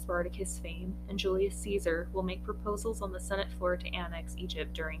Crassus, of Spartacus fame, and Julius Caesar will make proposals on the Senate floor to annex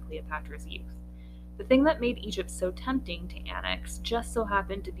Egypt during Cleopatra's youth. The thing that made Egypt so tempting to annex just so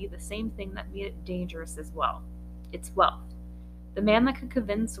happened to be the same thing that made it dangerous as well: its wealth. The man that could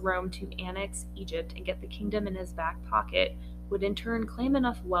convince Rome to annex Egypt and get the kingdom in his back pocket would in turn claim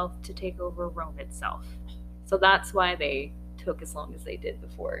enough wealth to take over Rome itself. So that's why they took as long as they did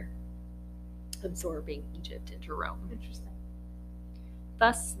before absorbing Egypt into Rome. Interesting.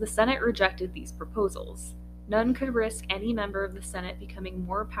 Thus, the Senate rejected these proposals. None could risk any member of the Senate becoming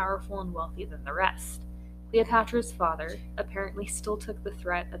more powerful and wealthy than the rest. Cleopatra's father apparently still took the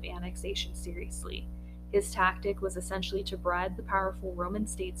threat of annexation seriously. His tactic was essentially to bribe the powerful Roman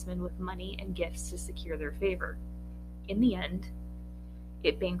statesmen with money and gifts to secure their favor. In the end,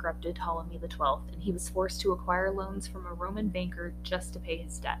 it bankrupted Ptolemy XII, and he was forced to acquire loans from a Roman banker just to pay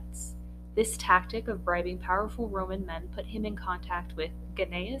his debts. This tactic of bribing powerful Roman men put him in contact with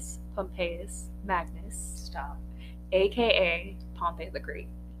Gnaeus Pompeius Magnus, aka Pompey the Great.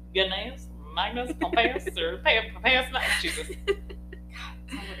 Gnaeus, Magnus, Pompeius, or Pompeius Magnus. Jesus. God,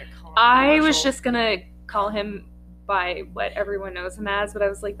 sounds like a Conan I was commercial. just gonna call him by what everyone knows him as, but I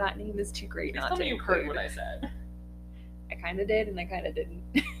was like, that name is too great Please not tell to me you include. heard what I said. I kind of did, and I kind of didn't.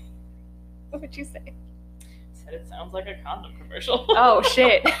 What would you say? Said it sounds like a condom commercial. Oh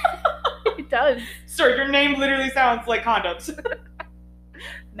shit! It does. Sir, your name literally sounds like condoms.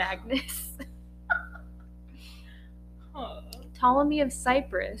 Magnus. Huh. Ptolemy of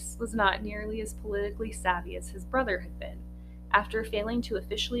Cyprus was not nearly as politically savvy as his brother had been. After failing to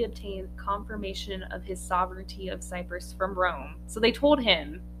officially obtain confirmation of his sovereignty of Cyprus from Rome, so they told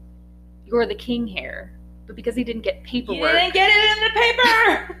him, "You're the king here," but because he didn't get You paperwork, didn't get it in the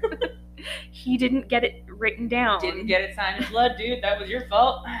paper! he didn't get it written down. Didn't get it signed in blood, dude. That was your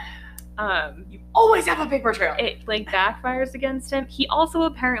fault. Um, You always have a paper trail. it like backfires against him. He also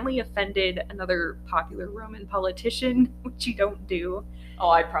apparently offended another popular Roman politician, which you don't do. Oh,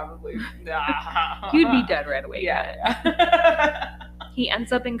 I'd probably. You'd be dead right away. Yeah. He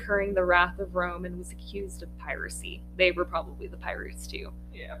ends up incurring the wrath of Rome and was accused of piracy. They were probably the pirates too.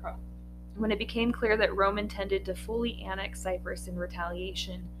 Yeah, probably. When it became clear that Rome intended to fully annex Cyprus in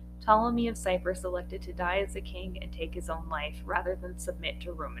retaliation, Ptolemy of Cyprus elected to die as a king and take his own life rather than submit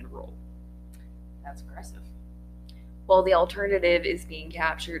to Roman rule. That's aggressive. while the alternative is being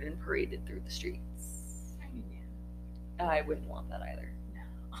captured and paraded through the streets. I wouldn't want that either.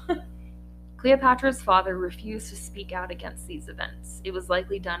 No. Cleopatra's father refused to speak out against these events. It was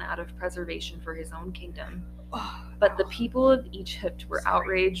likely done out of preservation for his own kingdom. But the people of Egypt were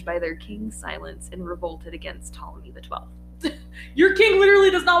outraged by their king's silence and revolted against Ptolemy XII. Your king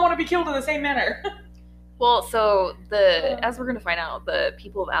literally does not want to be killed in the same manner. Well, so as we're going to find out, the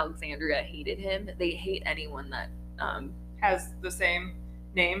people of Alexandria hated him. They hate anyone that Has the same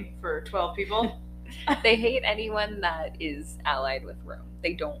name for 12 people. they hate anyone that is allied with Rome.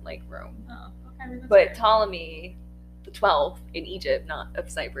 They don't like Rome. Oh, okay. That's But fair. Ptolemy the 12th in Egypt, not of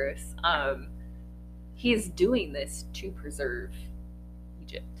Cyprus, he's doing this to preserve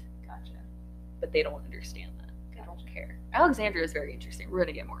Egypt. Gotcha. But they don't understand that. They don't care. Alexandria is very interesting. We're going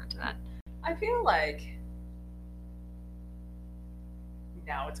to get more into that. I feel like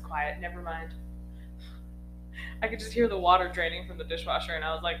now it's quiet. Never mind. I could just hear the water draining from the dishwasher, and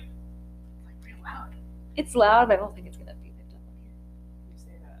I was like real loud. It's loud, but I don't think it's going to be picked up on here. You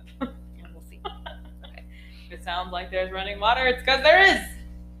say that. And we'll see. Okay. If it sounds like there's running water, it's because there is.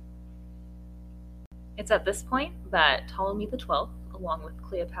 It's at this point that Ptolemy XII, along with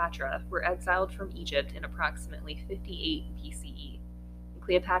Cleopatra, were exiled from Egypt in approximately 58 BCE. And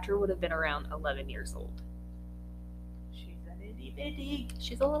Cleopatra would have been around 11 years old. She's an itty bitty.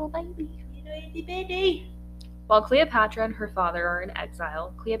 She's a little baby. Itty bitty. While Cleopatra and her father are in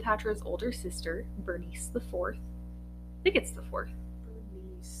exile, Cleopatra's older sister, Bernice IV, I think it's the fourth.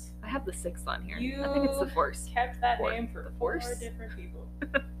 Bernice. I have the sixth on here. You I think it's the fourth. kept that Fourth. name for The 4 Force? different people.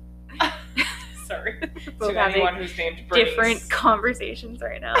 Sorry. Both To having anyone who's named Bernice. different conversations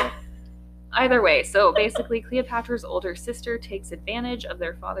right now. Either way, so basically Cleopatra's older sister takes advantage of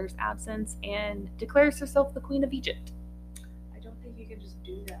their father's absence and declares herself the queen of Egypt. I don't think you can just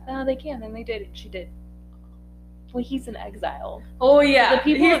do that. They can, and they did, and she did. Well, he's in exile. Oh yeah, The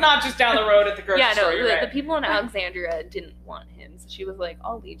people- he's not just down the road at the grocery Yeah, no, store. You're the right. people in Alexandria didn't want him, so she was like,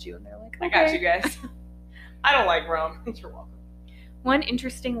 I'll lead you, and they're like, I got "Okay." you guys. I don't like Rome. You're welcome. One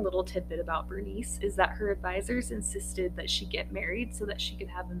interesting little tidbit about Bernice is that her advisors insisted that she get married so that she could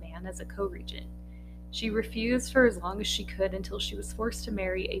have a man as a co-regent. She refused for as long as she could until she was forced to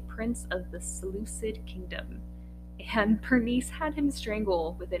marry a prince of the Seleucid kingdom. And Bernice had him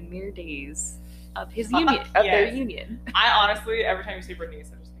strangled within mere days of his union, of their Yes. union. I honestly, every time you say Bernice,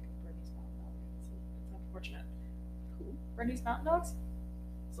 I just think of Bernice Mountain Dogs. It's unfortunate. Who? Bernice Mountain Dogs?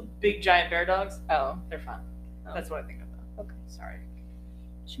 Some big giant bear dogs. Oh, They're fun. Oh. That's what I think of them. okay. Sorry.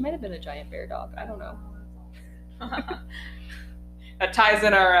 She might have been a giant bear dog. I don't know. That ties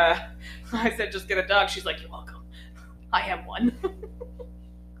in our, I said just get a dog. She's like, you're welcome. I have one.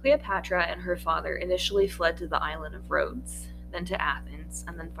 Cleopatra and her father initially fled to the island of Rhodes, then to Athens,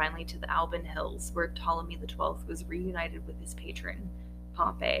 and then finally to the Alban Hills, where Ptolemy XII was reunited with his patron,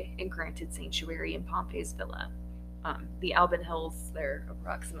 Pompey, and granted sanctuary in Pompey's villa. The Alban Hills, they're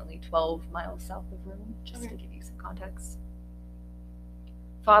approximately 12 miles south of Rome, just to give you some context.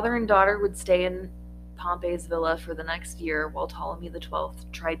 Father and daughter would stay in Pompey's villa for the next year, while Ptolemy XII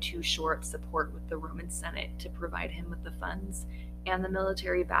tried to shore up support with the Roman Senate to provide him with the funds and the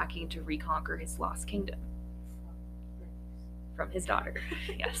military backing to reconquer his lost kingdom. From his daughter,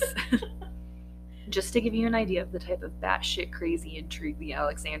 yes. Just to give you an idea of the type of batshit crazy intrigue the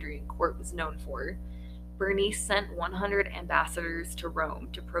Alexandrian court was known for, Bernice sent 100 ambassadors to Rome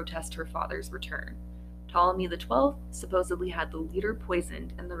to protest her father's return. Ptolemy XII supposedly had the leader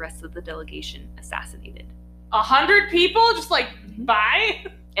poisoned and the rest of the delegation assassinated. 100 people just like bye?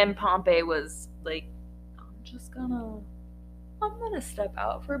 And Pompey was like, I'm gonna step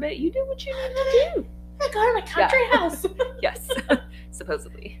out for a bit. You do what you need to do. I go to my country house. Yes,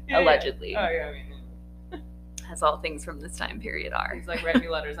 supposedly, Yeah, yeah. allegedly, Oh yeah, I mean, as all things from this time period are. he's like, write me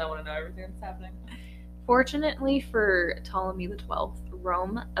letters. I want to know everything that's happening. Fortunately for Ptolemy XII,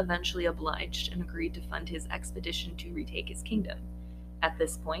 Rome eventually obliged and agreed to fund his expedition to retake his kingdom. At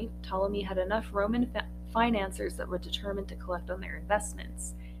this point, Ptolemy had enough Roman financiers that were determined to collect on their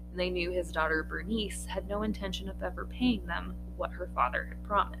investments, and they knew his daughter Bernice had no intention of ever paying them what her father had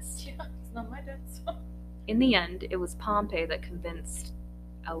promised. Yeah, it's not my debts. In the end, it was Pompey that convinced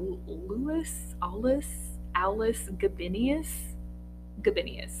Aulus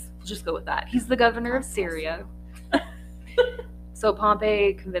Gabinius. We'll just go with that. He's the governor of Syria. So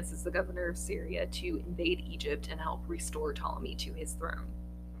Pompey convinces the governor of Syria to invade Egypt and help restore Ptolemy to his throne.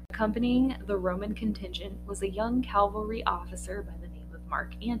 Accompanying the Roman contingent was a young cavalry officer by the name of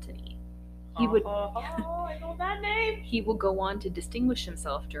Mark Antony. He would I know that name. He will go on to distinguish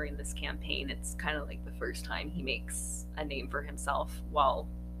himself during this campaign. It's kind of like the first time he makes a name for himself while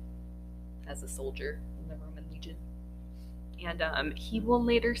as a soldier in the Roman legion. And he will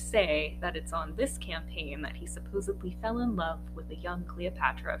later say that it's on this campaign that he supposedly fell in love with a young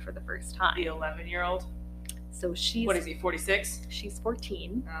Cleopatra for the first time. The 11-year-old. So she's... What is he, 46? She's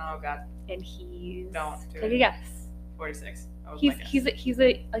 14. Oh, God. And he's... Don't do Take it. a guess. 46. That was my guess. He's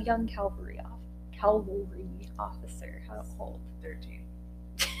a young cavalry officer. How old? 13.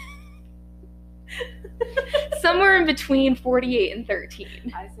 Somewhere in between 48 and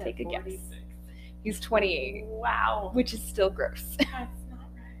 13. I said Take a 46. guess. He's 28. Wow. Which is still gross. That's not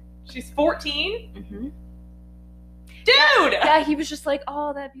right. She's 14? Mm-hmm. Dude! Yeah, he was just like,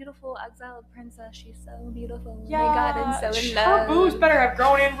 oh, that beautiful exiled princess. She's so beautiful. Oh my God, I'm so in love. Her boobs better have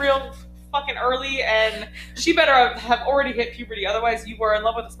grown in real fucking early, and she better have already hit puberty. Otherwise, you were in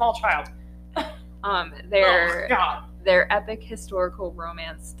love with a small child. Their Oh, God. Their epic historical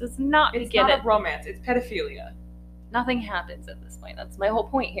romance does not It's begin not at... a romance. It's pedophilia. Nothing happens at this point. That's my whole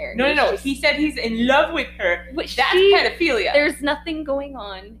point here. No. Just... He said he's in love with her. Which That's pedophilia. There's nothing going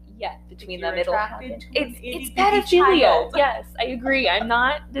on yet between them. It'll happen. It's pedophilia. pedophilia. Yes, I agree. I'm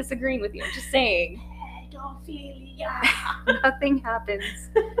not disagreeing with you. I'm just saying. Pedophilia. Nothing happens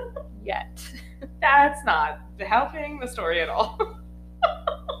yet. That's not helping the story at all.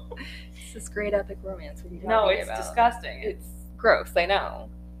 It's this great epic romance. What are you No, talking it's about? disgusting. It's gross. I know.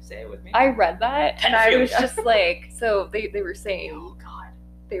 Say it with me. I read that and I was Pedophilia. just like, so they were saying, Oh, God.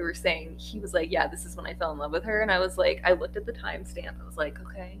 they were saying, he was like, yeah, this is when I fell in love with her. And I was like, I looked at the timestamp. I was like,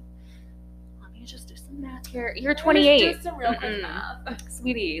 okay, let me just do some math here. You're 28. Just some real quick Mm-mm. math.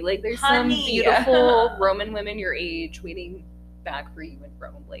 Sweetie, like there's Honey. some beautiful Roman women your age waiting back for you in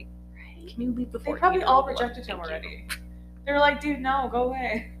Rome. Like, can you leave the They 14 probably all alone? rejected him Thank you. already. They were like, dude, no, go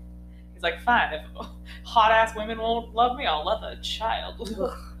away. He's like, fine, if hot ass women won't love me, I'll love a child.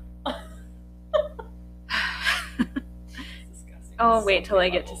 Disgusting. Oh, So wait till I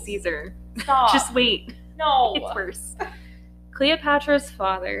many get to levels. Caesar. Stop. Just wait. no. It's worse. Cleopatra's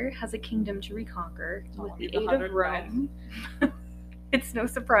father has a kingdom to reconquer with Ptolemy the the aid of 109th. Rome. It's no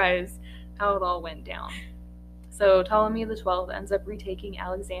surprise how it all went down. So Ptolemy XII ends up retaking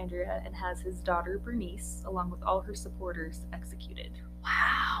Alexandria and has his daughter Bernice, along with all her supporters, executed.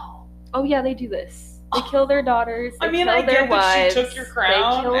 Wow. Oh yeah, they do this. They kill their daughters. They I mean, kill I their get wives. that she took your They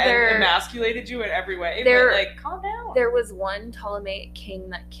crown kill and their... emasculated you in every way, They're- but like, calm down. There was one Ptolemaic king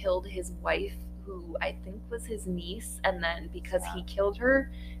that killed his wife, who I think was his niece, and then because he killed her,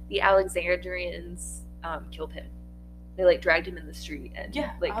 the Alexandrians killed him. They like dragged him in the street and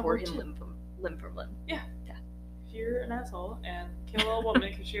Yeah, like I tore would him too. limb from limb. If you're an asshole and kill a woman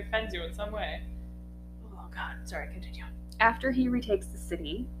because she offends you in some way. Oh, God. Sorry, continue. After he retakes the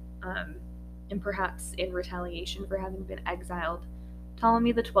city, and perhaps in retaliation for having been exiled,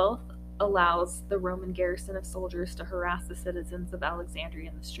 Ptolemy XII allows the Roman garrison of soldiers to harass the citizens of Alexandria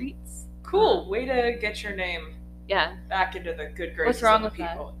in the streets. Cool. Way to get your name Yeah, back into the good graces What's wrong of with the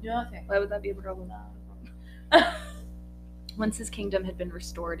that? people. Nothing. why would that be a problem? Once his kingdom had been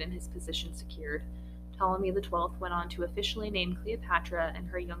restored and his position secured, Ptolemy XII went on to officially name Cleopatra and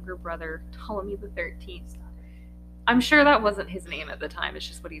her younger brother Ptolemy XIII. I'm sure that wasn't his name at the time. It's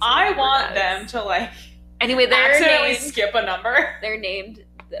just what he's. I remembered want as. them to like Anyway, they're accidentally named, skip a number. they're named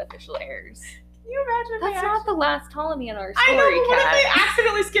the official heirs. Can you imagine if That's they not the last Ptolemy in our I story, know, but what if Kat. they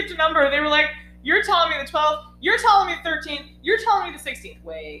accidentally skipped a number? They were like, you're Ptolemy the 12th, you're Ptolemy the 13th, you're Ptolemy the 16th.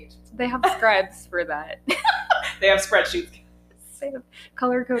 Wait. They have scribes for that. They have spreadsheets. They have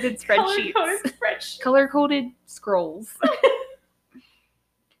color-coded spreadsheets. Color-coded spreadsheets. Color-coded scrolls.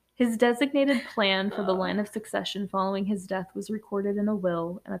 His designated plan for the line of succession following his death was recorded in a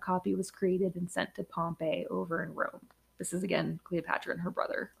will, and a copy was created and sent to Pompey over in Rome. This is, again, Cleopatra and her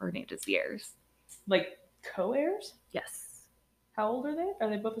brother are named as the heirs. Like co-heirs? Yes. How old are they? Are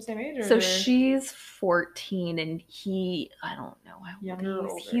they both the same age? Or So they're- she's 14, and he, I don't know how Younger or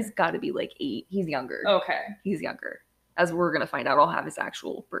old he is. older? He's got to be like 8. He's younger. Okay. He's younger. As we're going to find out, I'll have his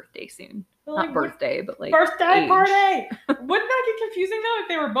actual birthday soon. But, Not like, birthday, but like birthday age. party! Wouldn't that get confusing though if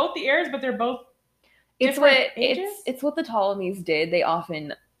they were both the heirs, but they're both It's different what ages? it's what the Ptolemies did. They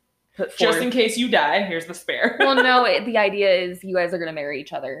often put forth. just in case you die, here's the spare. Well, no, the idea is you guys are gonna marry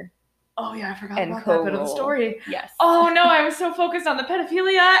each other. Oh yeah, I forgot And about that bit of the co-rule. story. Yes. Oh no, I was so focused on the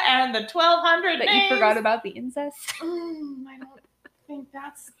pedophilia and the 1200 But names. you forgot about the incest. I don't think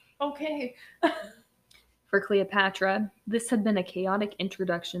that's okay. For Cleopatra, this had been a chaotic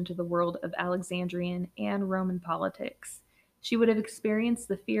introduction to the world of Alexandrian and Roman politics. She would have experienced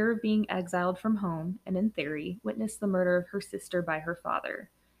the fear of being exiled from home and, in theory, witnessed the murder of her sister by her father.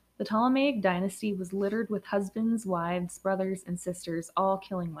 The Ptolemaic dynasty was littered with husbands, wives, brothers, and sisters all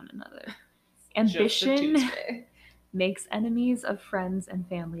killing one another. Just a Ambition Tuesday. makes enemies of friends and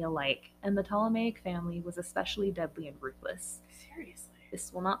family alike, and the Ptolemaic family was especially deadly and ruthless. Seriously.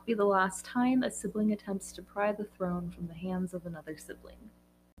 This will not be the last time a sibling attempts to pry the throne from the hands of another sibling.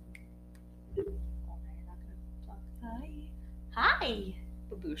 Oh, now you're not gonna talk. Hi.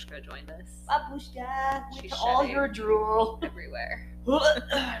 Babushka joined us. Babushka, She's with all shedding. your drool. Everywhere.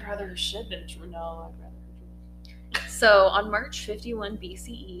 I'd rather her shed than drool. No, I'd rather her drool. So, on March 51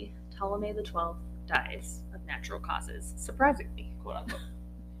 BCE, Ptolemy XII dies of natural causes, surprisingly. Quote unquote.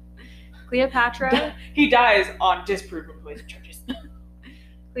 Cleopatra He dies on disproven poison charges.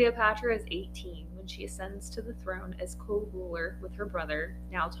 Cleopatra is 18 when she ascends to the throne as co-ruler with her brother,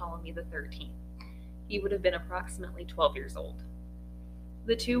 now Ptolemy XIII. He would have been approximately 12 years old.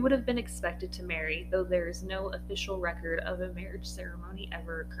 The two would have been expected to marry, though there is no official record of a marriage ceremony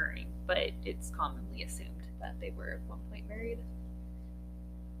ever occurring, but it's commonly assumed that they were at one point married.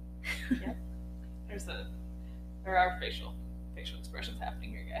 Yep. There are facial expressions happening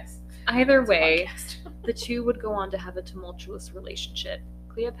here, guys. Either It's a way, podcast. the two would go on to have a tumultuous relationship.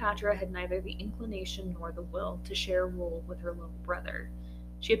 Cleopatra had neither the inclination nor the will to share rule with her little brother.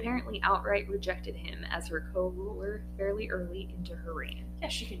 She apparently outright rejected him as her co-ruler fairly early into her reign. Yeah,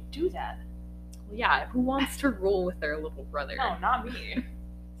 she can do that. Well, yeah, who wants to rule with their little brother? No, not me.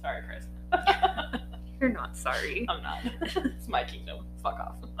 Sorry, Chris. You're not sorry. I'm not. It's my kingdom. Fuck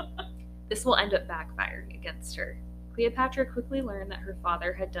off. This will end up backfiring against her. Cleopatra quickly learned that her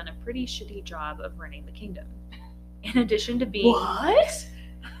father had done a pretty shitty job of running the kingdom. In addition to being What?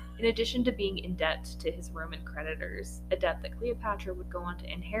 In addition to being in debt to his Roman creditors, a debt that Cleopatra would go on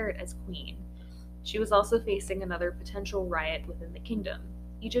to inherit as queen, she was also facing another potential riot within the kingdom.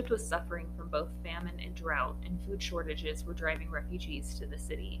 Egypt was suffering from both famine and drought, and food shortages were driving refugees to the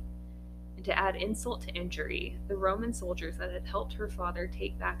city. And to add insult to injury, the Roman soldiers that had helped her father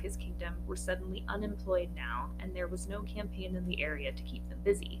take back his kingdom were suddenly unemployed now, and there was no campaign in the area to keep them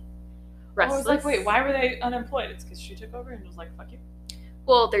busy. I was like, wait, why were they unemployed? It's because she took over and was like, fuck you.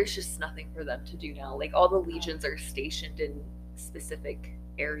 Well, there's just nothing for them to do now. Like, all the legions are stationed in specific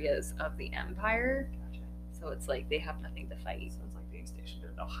areas of the empire. Gotcha. So it's like they have nothing to fight. So it's like being stationed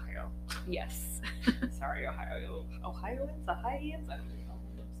in Ohio. Yes. Sorry, Ohioans? Ohioans? I don't even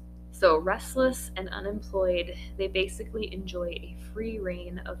know. So, restless and unemployed, they basically enjoy a free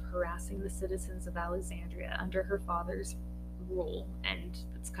reign of harassing the citizens of Alexandria under her father's rule. And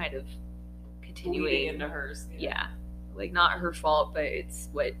it's kind of continuing Bleeding into hers. Yeah. Like, not her fault, but it's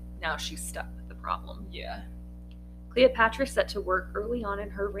what now she's stuck with the problem. Yeah. Cleopatra set to work early on in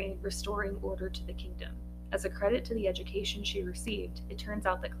her reign restoring order to the kingdom. As a credit to the education she received, it turns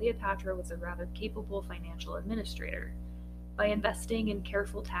out that Cleopatra was a rather capable financial administrator. By investing in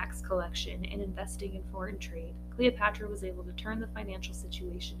careful tax collection and investing in foreign trade, Cleopatra was able to turn the financial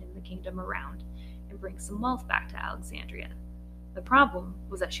situation in the kingdom around and bring some wealth back to Alexandria. The problem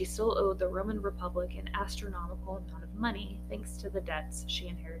was that she still owed the Roman Republic an astronomical amount of money thanks to the debts she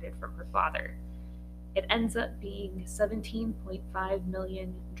inherited from her father. It ends up being 17.5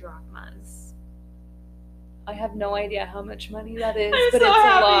 million drachmas. I have no idea how much money that is, I'm but so it's a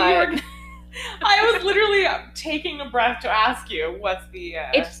happy lot. you were... I was literally taking a breath to ask you what's the...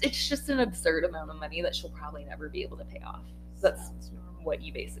 It's just an absurd amount of money that she'll probably never be able to pay off. That's Sounds normal. what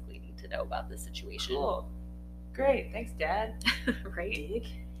you basically need to know about the situation. Cool. Great. Thanks, Dad. Right? Dick.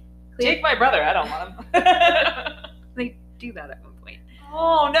 Cleo- Take my brother. I don't want him. They do that at one point.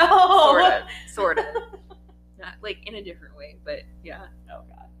 Oh, no. Sort of. Not, like, in a different way, but yeah. Oh,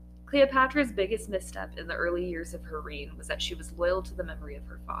 God. Cleopatra's biggest misstep in the early years of her reign was that she was loyal to the memory of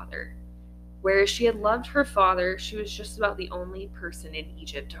her father. Whereas she had loved her father, she was just about the only person in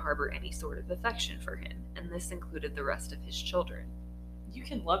Egypt to harbor any sort of affection for him, and this included the rest of his children. You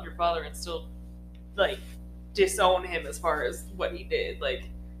can love your father and still, like, disown him as far as what he did. Like,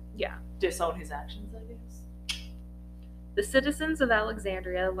 Yeah. disown his actions, I guess. The citizens of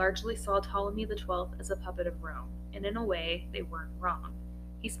Alexandria largely saw Ptolemy XII as a puppet of Rome, and in a way, they weren't wrong.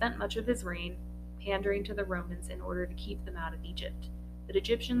 He spent much of his reign pandering to the Romans in order to keep them out of Egypt, but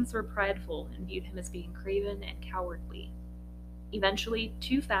Egyptians were prideful and viewed him as being craven and cowardly. Eventually,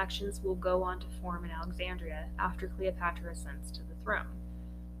 two factions will go on to form in Alexandria after Cleopatra ascends to the throne.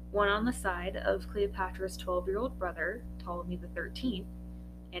 One on the side of Cleopatra's 12-year-old brother, Ptolemy XIII,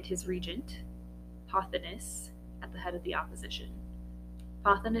 and his regent, Pothinus, at the head of the opposition.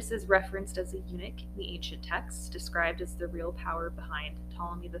 Pothinus is referenced as a eunuch in the ancient texts, described as the real power behind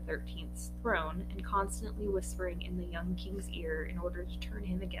Ptolemy XIII's throne, and constantly whispering in the young king's ear in order to turn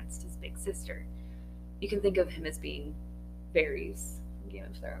him against his big sister. You can think of him as being Varys from Game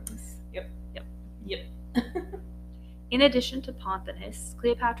of Thrones. Yep. In addition to Pontanus,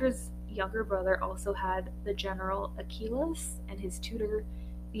 Cleopatra's younger brother also had the general Achillas and his tutor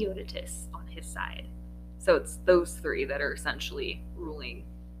Theodotus on his side. So it's those three that are essentially ruling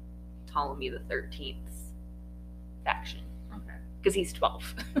Ptolemy the 13th's faction. Okay. Because he's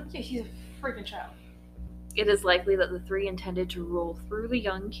 12. Yeah, he's a freaking child. It is likely that the three intended to rule through the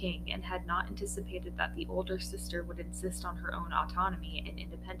young king and had not anticipated that the older sister would insist on her own autonomy and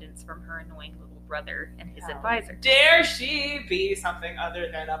independence from her annoying little brother and his advisor. Dare she be something other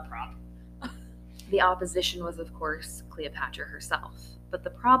than a prop? The opposition was, of course, Cleopatra herself, but the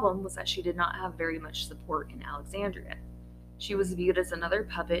problem was that she did not have very much support in Alexandria. She was viewed as another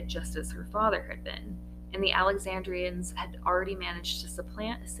puppet just as her father had been, and the Alexandrians had already managed to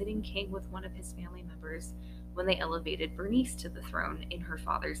supplant a sitting king with one of his family members when they elevated Bernice to the throne in her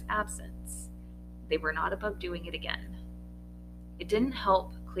father's absence. They were not above doing it again. It didn't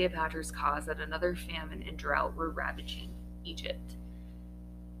help Cleopatra's cause that another famine and drought were ravaging Egypt.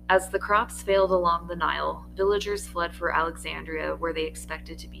 As the crops failed along the Nile, villagers fled for Alexandria where they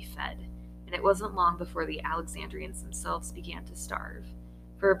expected to be fed, and it wasn't long before the Alexandrians themselves began to starve.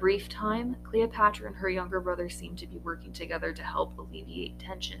 For a brief time, Cleopatra and her younger brother seemed to be working together to help alleviate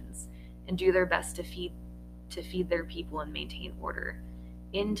tensions and do their best to feed their people and maintain order.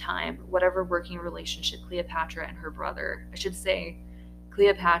 In time, whatever working relationship Cleopatra and her brother,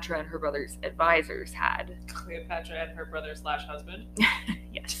 Cleopatra and her brother's advisors had. Cleopatra and her brother / husband.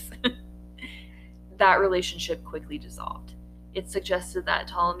 Yes. That relationship quickly dissolved. It suggested that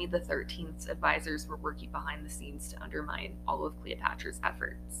Ptolemy the 13th's advisors were working behind the scenes to undermine all of Cleopatra's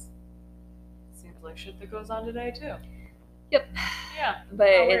efforts. Seems like shit that goes on today, too. Yep. Yeah. But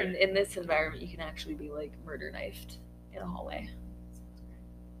How weird. in this environment, you can actually be, like, murder knifed in a hallway.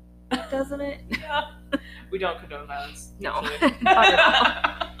 Doesn't it? Yeah. We don't condone violence. No. usually. Not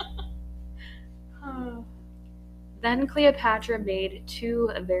at all. Then Cleopatra made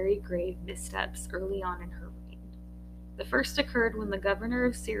two very grave missteps early on in her reign. The first occurred when the governor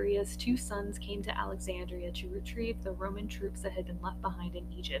of Syria's two sons came to Alexandria to retrieve the Roman troops that had been left behind in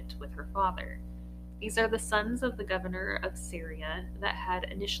Egypt with her father. These are the sons of the governor of Syria that had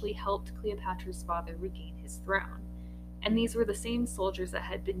initially helped Cleopatra's father regain his throne. And these were the same soldiers that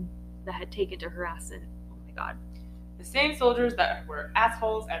had taken to harass and The same soldiers that were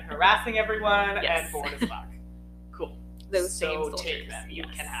assholes and harassing everyone Yes. and bored as fuck. Cool. those so same soldiers. take them. You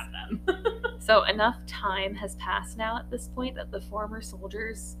Yes. can have them. So enough time has passed now at this point that the former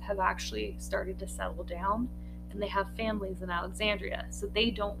soldiers have actually started to settle down and they have families in Alexandria, so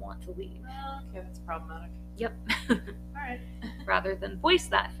they don't want to leave. Okay, that's problematic. Yep. Alright. Rather than voice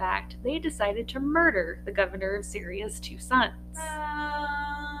that fact, they decided to murder the governor of Syria's two sons.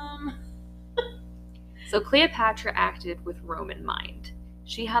 So Cleopatra acted with Rome in mind.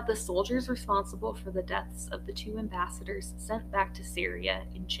 She had the soldiers responsible for the deaths of the two ambassadors sent back to Syria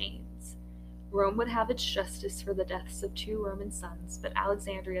in chains. Rome would have its justice for the deaths of two Roman sons, but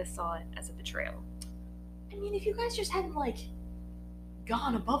Alexandria saw it as a betrayal. I mean, if you guys just hadn't,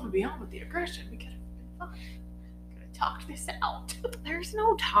 gone above and beyond with the aggression, we could have been fine. Could have talked this out. There's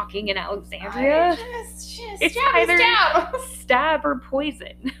no talking in Alexandria. Just It's stab either stab. stab or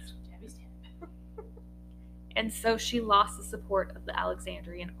poison. Stabby stab. And so she lost the support of the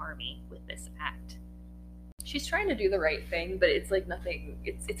Alexandrian army with this act. She's trying to do the right thing, but it's like nothing,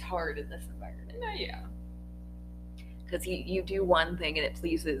 it's hard in this environment. Yeah. Because you do one thing and it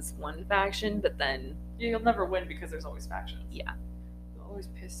pleases one faction, but then You'll never win because there's always factions. Yeah. You'll always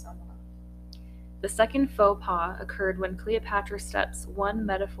piss someone off. the second faux pas occurred when Cleopatra steps one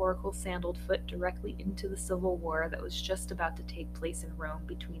metaphorical sandaled foot directly into the civil war that was just about to take place in Rome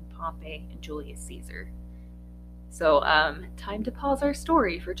between Pompey and Julius Caesar. So, time to pause our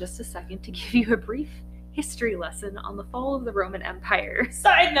story for just a second to give you a brief history lesson on the fall of the Roman Empire.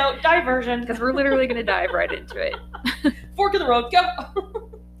 Side note, diversion. Because we're literally going to dive right into it. Fork in the road, go!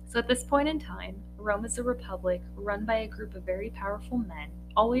 So at this point in time, Rome is a republic run by a group of very powerful men,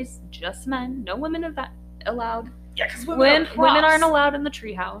 always just men, no women allowed. Yeah, because Women aren't allowed in the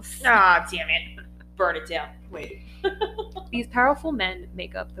treehouse. Ah, damn it. Burn it down. Wait. These powerful men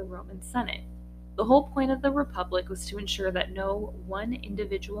make up the Roman Senate. The whole point of the republic was to ensure that no one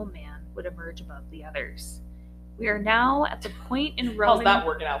individual man would emerge above the others. We are now at the point in Roman... How's that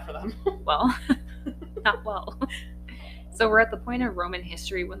working out for them? Well, not well. So we're at the point in Roman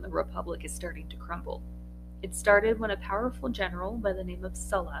history when the republic is starting to crumble. It started when a powerful general by the name of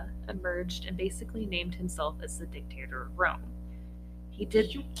Sulla emerged and basically named himself as the dictator of Rome. He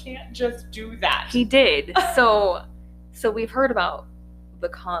did. You can't just do that. He did. So we've heard about the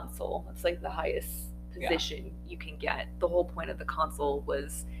consul. It's like the highest position you can get. The whole point of the consul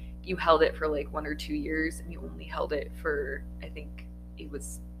was you held it for like 1 or 2 years, and you only held it for, I think it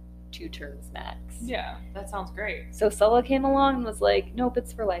was 2 terms max. Yeah, that sounds great. So Sulla came along and was like, nope,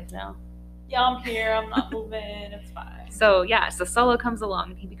 it's for life now. Yeah, I'm here. I'm not moving. It's fine. So Sulla comes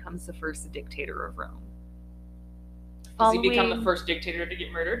along and he becomes the first dictator of Rome. Does he become the first dictator to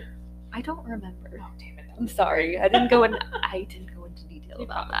get murdered? I don't remember. Oh, damn it. I'm sorry. I didn't go into detail He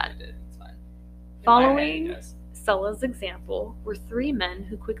about probably that. did. It's fine. Following Sulla's example were 3 men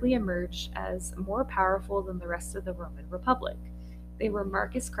who quickly emerged as more powerful than the rest of the Roman Republic. They were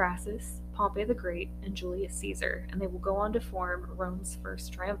Marcus Crassus, Pompey the Great, and Julius Caesar, and they will go on to form Rome's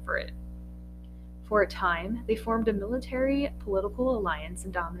first triumvirate. For a time, they formed a military-political alliance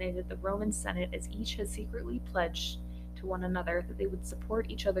and dominated the Roman Senate, as each had secretly pledged to one another that they would support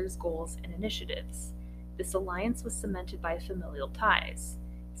each other's goals and initiatives. This alliance was cemented by familial ties.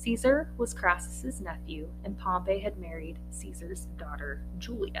 Caesar was Crassus's nephew, and Pompey had married Caesar's daughter,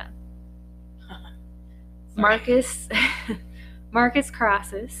 Julia. Marcus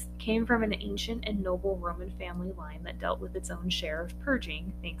Crassus came from an ancient and noble Roman family line that dealt with its own share of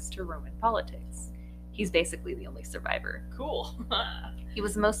purging thanks to Roman politics. He's basically the only survivor. Cool. He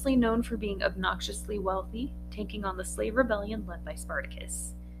was mostly known for being obnoxiously wealthy, taking on the slave rebellion led by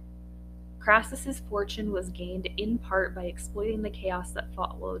Spartacus. Crassus's fortune was gained in part by exploiting the chaos that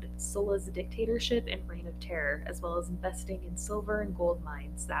followed Sulla's dictatorship and reign of terror, as well as investing in silver and gold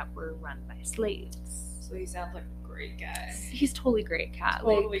mines that were run by slaves. So he sounds like a great guy. He's totally great, Kat.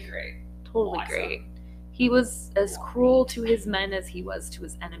 Totally great. Totally Awesome. great. He was as cruel to his men as he was to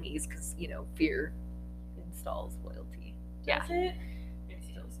his enemies, because, fear installs loyalty. Does it?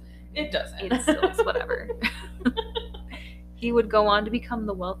 It doesn't. It instills whatever. He would go on to become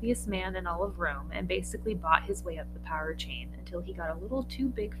the wealthiest man in all of Rome and basically bought his way up the power chain until he got a little too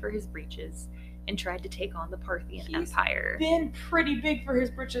big for his breeches and tried to take on the Parthian Empire. Been pretty big for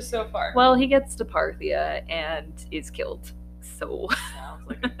his britches so far. Well, he gets to Parthia and is killed. So sounds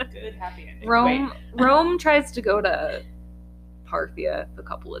like a good happy ending. Rome tries to go to Parthia a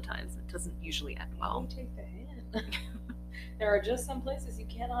couple of times. It doesn't usually end well. Take the hint. There are just some places you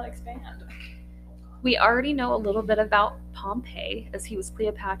cannot expand. We already know a little bit about Pompey, as he was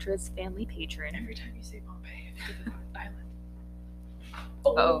Cleopatra's family patron. Every time you say Pompey, I think of the island.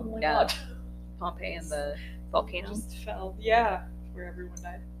 Oh my yeah. God. Pompey and the volcano. Just fell. Yeah, where everyone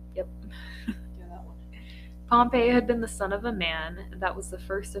died. Yep. Yeah, that one. Pompey had been the son of a man that was the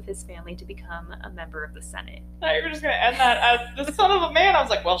first of his family to become a member of the Senate. I thought you were just going to end that as the son of a man. I was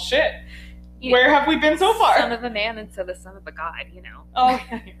like, well, shit. Where have we been so far? Son of a man instead of son of a god, Oh,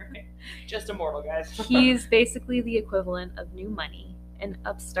 yeah, you're right. Just immortal, guys. He's basically the equivalent of new money, an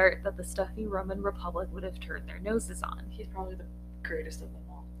upstart that the stuffy Roman Republic would have turned their noses on. He's probably the greatest of them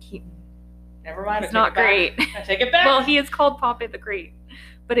all. Never mind. He's not great. I take it back. Well, he is called Pompey the Great,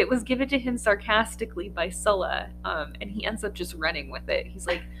 but it was given to him sarcastically by Sulla, and he ends up just running with it. He's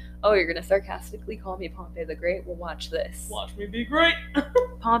like, oh, you're going to sarcastically call me Pompey the Great? Well, watch this. Watch me be great.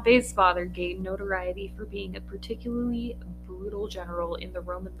 Pompey's father gained notoriety for being a particularly brutal general in the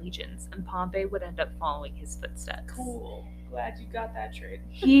Roman legions, and Pompey would end up following his footsteps. Cool. Glad you got that trade.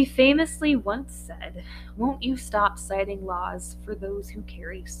 He famously once said, "Won't you stop citing laws for those who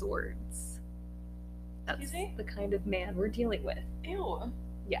carry swords?" That's the kind of man we're dealing with. Ew.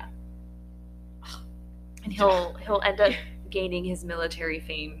 Yeah. And he'll end up gaining his military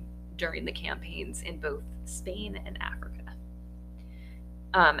fame during the campaigns in both Spain and Africa.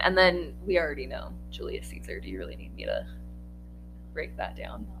 And then we already know Julius Caesar. Do you really need me to break that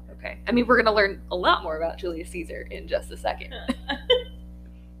down? Okay. I mean, we're going to learn a lot more about Julius Caesar in just a second.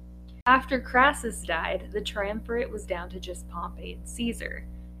 After Crassus died, the triumvirate was down to just Pompey and Caesar.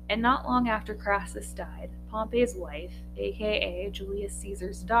 And not long after Crassus died, Pompey's wife, aka Julius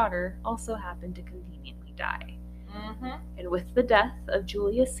Caesar's daughter, also happened to conveniently die. Mm-hmm. And with the death of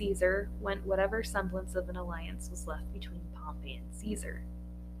Julius Caesar went whatever semblance of an alliance was left between Pompey and Caesar.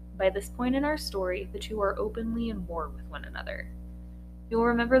 By this point in our story, the two are openly in war with one another. You'll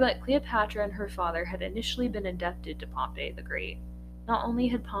remember that Cleopatra and her father had initially been indebted to Pompey the Great. Not only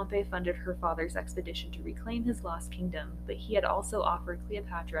had Pompey funded her father's expedition to reclaim his lost kingdom, but he had also offered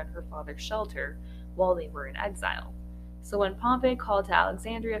Cleopatra and her father shelter while they were in exile. So when Pompey called to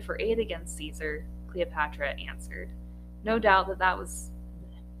Alexandria for aid against Caesar, Cleopatra answered. No doubt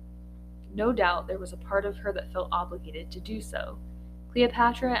there was a part of her that felt obligated to do so.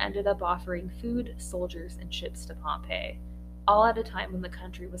 Cleopatra ended up offering food, soldiers, and ships to Pompey, all at a time when the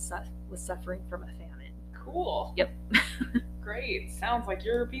country was suffering from a famine. Cool. Yep. Great. Sounds like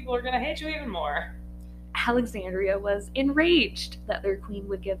your people are going to hate you even more. Alexandria was enraged that their queen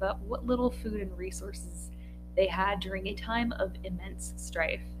would give up what little food and resources they had during a time of immense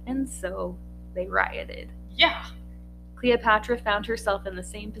strife, and so they rioted. Yeah. Cleopatra found herself in the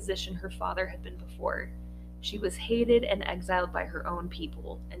same position her father had been before. She was hated and exiled by her own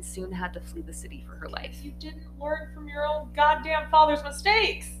people, and soon had to flee the city for her life. You didn't learn from your own goddamn father's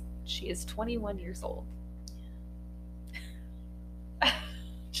mistakes. She is 21 years old. I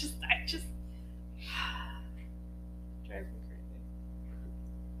just drives me crazy.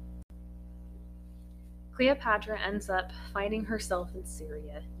 Cleopatra ends up finding herself in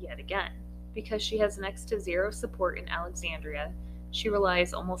Syria yet again. Because she has next to zero support in Alexandria, she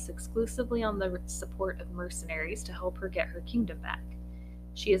relies almost exclusively on the support of mercenaries to help her get her kingdom back.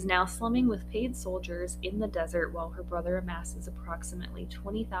 She is now slumming with paid soldiers in the desert while her brother amasses approximately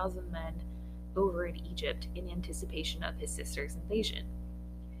 20,000 men over in Egypt in anticipation of his sister's invasion.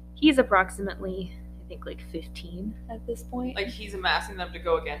 He's approximately, I think, like 15 at this point. Like, he's amassing them to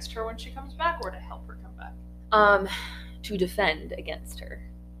go against her when she comes back, or to help her come back? To defend against her.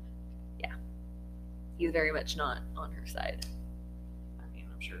 Yeah. He's very much not on her side. I mean,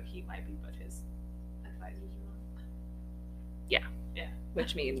 I'm sure he might be, but his advisors are not. Yeah. Yeah.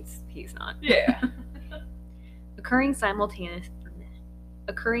 Which means he's not. Yeah. Occurring simultaneously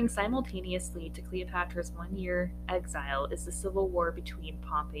to Cleopatra's 1-year exile is the civil war between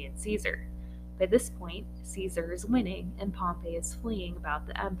Pompey and Caesar. By this point, Caesar is winning, and Pompey is fleeing about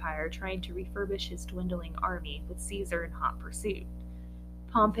the empire, trying to refurbish his dwindling army, with Caesar in hot pursuit.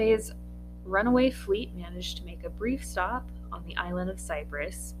 Pompey's runaway fleet managed to make a brief stop on the island of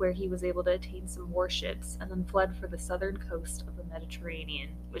Cyprus, where he was able to attain some warships, and then fled for the southern coast of the Mediterranean,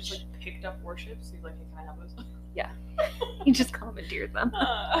 Which which like picked up warships. He's like, hey, can I have those? yeah, he just commandeered them.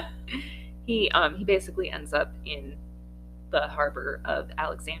 He basically ends up in the harbor of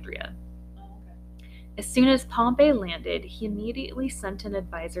Alexandria. As soon as Pompey landed, he immediately sent an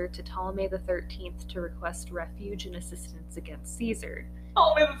advisor to Ptolemy XIII to request refuge and assistance against Caesar.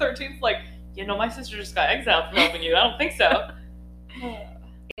 Ptolemy the 13th, like, my sister just got exiled from helping you. I don't think so.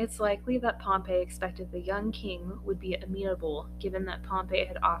 It's likely that Pompey expected the young king would be amenable, given that Pompey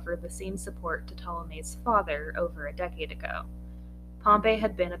had offered the same support to Ptolemy's father over a decade ago. Pompey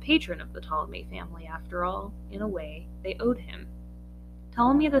had been a patron of the Ptolemy family, after all. In a way, they owed him.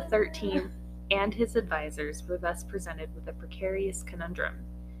 Ptolemy XIII and his advisors were thus presented with a precarious conundrum.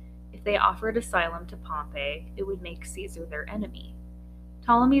 If they offered asylum to Pompey, it would make Caesar their enemy.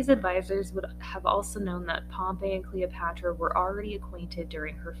 Ptolemy's advisors would have also known that Pompey and Cleopatra were already acquainted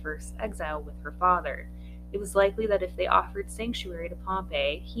during her first exile with her father. It was likely that if they offered sanctuary to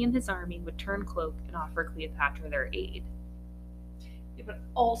Pompey, he and his army would turn cloak and offer Cleopatra their aid. Yeah, but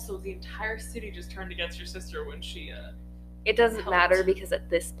also the entire city just turned against your sister when she, It doesn't helped. matter, because at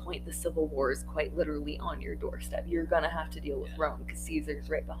this point the civil war is quite literally on your doorstep. You're gonna have to deal with Rome because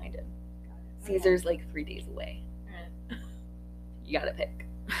Caesar's right behind him. Caesar's like 3 days away. You gotta pick.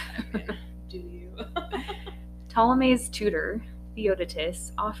 Do you? Ptolemy's tutor,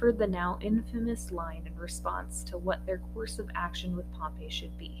 Theodotus, offered the now infamous line in response to what their course of action with Pompey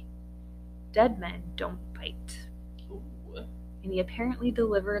should be. Dead men don't bite. Ooh. And he apparently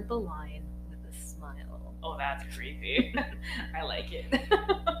delivered the line with a smile. Oh, that's creepy. I like it.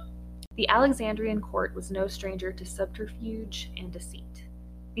 The Alexandrian court was no stranger to subterfuge and deceit.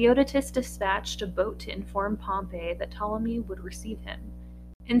 Theodotus dispatched a boat to inform Pompey that Ptolemy would receive him.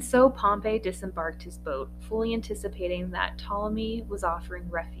 And so Pompey disembarked his boat, fully anticipating that Ptolemy was offering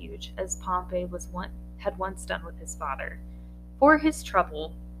refuge, as Pompey had once done with his father. For his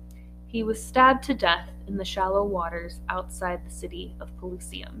trouble, he was stabbed to death in the shallow waters outside the city of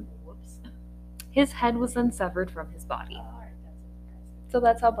Pelusium. Whoops. His head was then severed from his body. Alright, that's impressive. So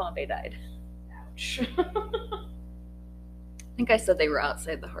that's how Pompey died. Ouch. I think I said they were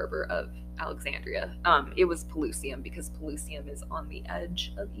outside the harbor of Alexandria. It was Pelusium, because Pelusium is on the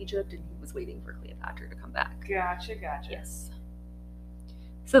edge of Egypt, and he was waiting for Cleopatra to come back. Gotcha. Yes.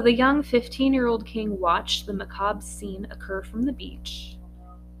 So the young 15-year-old king watched the macabre scene occur from the beach.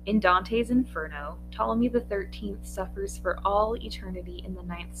 In Dante's Inferno, Ptolemy XIII suffers for all eternity in the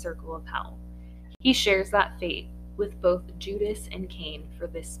 9th circle of hell. He shares that fate with both Judas and Cain for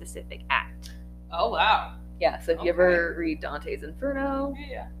this specific act. Oh, wow. Yeah, so if you ever read Dante's Inferno,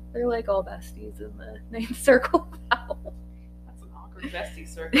 Yeah. they're like all besties in the 9th circle of hell. That's an awkward bestie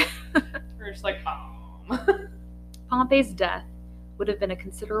circle. We're just like, Pompey's death would have been a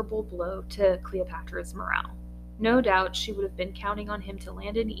considerable blow to Cleopatra's morale. No doubt she would have been counting on him to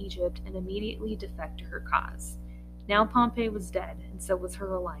land in Egypt and immediately defect to her cause. Now Pompey was dead, and so was her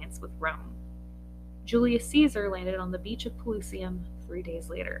reliance with Rome. Julius Caesar landed on the beach of Pelusium 3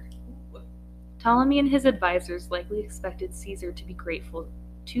 days later. Ptolemy and his advisors likely expected Caesar to be grateful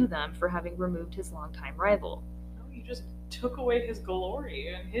to them for having removed his longtime rival. No, you just took away his glory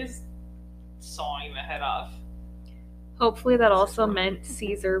and his sawing the head off. Hopefully that also meant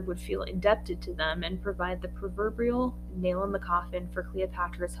Caesar would feel indebted to them and provide the proverbial nail in the coffin for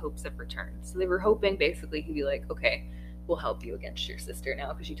Cleopatra's hopes of return. So they were hoping basically he'd be like, okay, we'll help you against your sister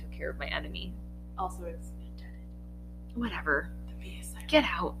now because you took care of my enemy. Also, it's indebted. Whatever. The PS. Get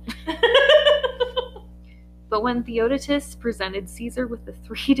out. But when Theodotus presented Caesar with the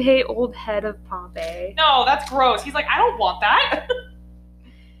 3-day-old head of Pompey... No, that's gross. He's like, I don't want that.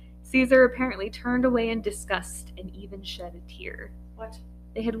 Caesar apparently turned away in disgust and even shed a tear. What?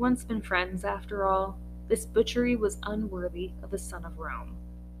 They had once been friends, after all. This butchery was unworthy of a son of Rome.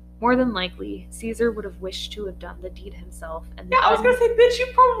 More than likely, Caesar would have wished to have done the deed himself. And yeah, I was gonna say, bitch,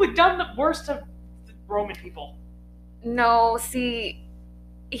 you've probably done the worst of the Roman people. No, see,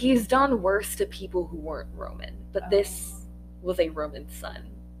 he's done worse to people who weren't Roman, but this was a Roman son,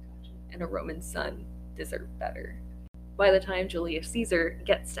 and a Roman son deserved better. By the time Julius Caesar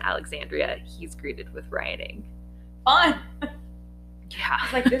gets to Alexandria, he's greeted with rioting. Fun! Yeah.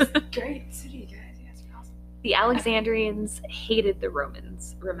 It's like this great city, guys. Yeah, it's awesome. The Alexandrians hated the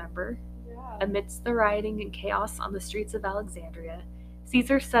Romans, remember? Yeah. Amidst the rioting and chaos on the streets of Alexandria,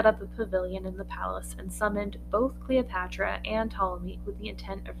 Caesar set up a pavilion in the palace and summoned both Cleopatra and Ptolemy with the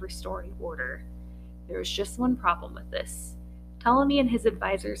intent of restoring order. There was just one problem with this. Ptolemy and his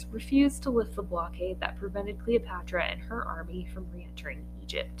advisors refused to lift the blockade that prevented Cleopatra and her army from re-entering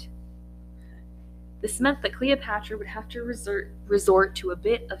Egypt. This meant that Cleopatra would have to resort to a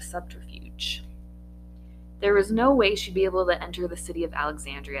bit of subterfuge. There was no way she'd be able to enter the city of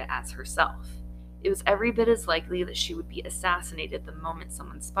Alexandria as herself. It was every bit as likely that she would be assassinated the moment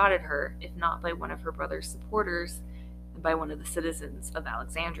someone spotted her, if not by one of her brother's supporters, then by one of the citizens of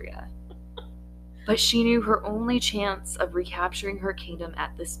Alexandria. But she knew her only chance of recapturing her kingdom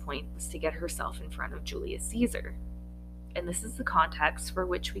at this point was to get herself in front of Julius Caesar. And this is the context for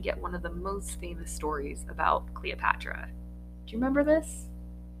which we get one of the most famous stories about Cleopatra. Do you remember this?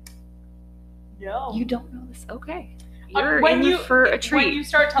 No. You don't know this? Okay. You're in for a treat. When you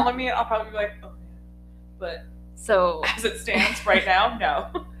start telling me, I'll probably be like, oh, yeah. But so, as it stands right now,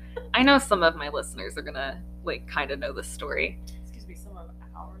 no. I know some of my listeners are gonna, kind of know this story. Excuse me, some of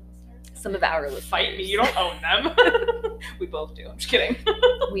our listeners? Some of our listeners. Fight me, you don't own them. We both do, I'm just kidding.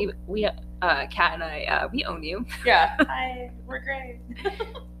 Kat and I, we own you. Yeah. Hi, we're great.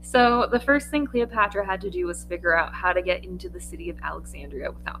 So the first thing Cleopatra had to do was figure out how to get into the city of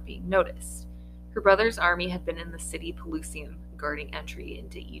Alexandria without being noticed. Her brother's army had been in the city Pelusium, guarding entry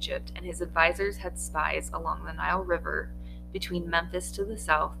into Egypt, and his advisors had spies along the Nile River between Memphis to the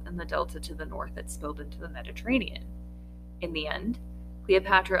south and the Delta to the north that spilled into the Mediterranean. In the end,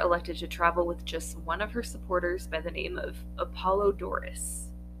 Cleopatra elected to travel with just one of her supporters by the name of Apollodorus.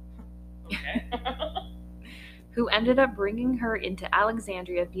 Okay. Who ended up bringing her into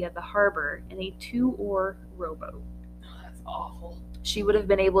Alexandria via the harbor in a 2-oar rowboat. Oh, that's awful. She would have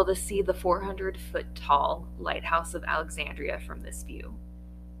been able to see the 400-foot-tall lighthouse of Alexandria from this view.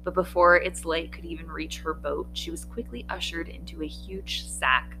 But before its light could even reach her boat, she was quickly ushered into a huge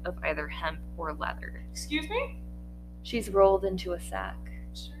sack of either hemp or leather. Excuse me? She's rolled into a sack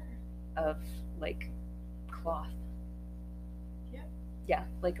Sure. of, cloth. Yeah. Yeah,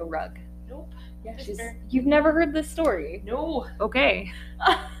 like a rug. Nope. Yeah, That's fair. You've never heard this story? No. Okay.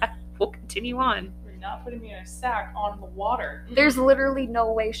 We'll continue on. You're not putting me in a sack on the water. There's literally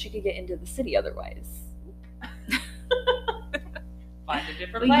no way she could get into the city otherwise. Find a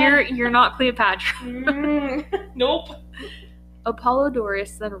different plan. You're not Cleopatra. Nope.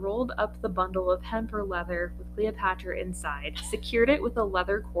 Apollodorus then rolled up the bundle of hemp or leather with Cleopatra inside, secured it with a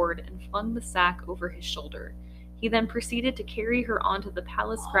leather cord, and flung the sack over his shoulder. He then proceeded to carry her onto the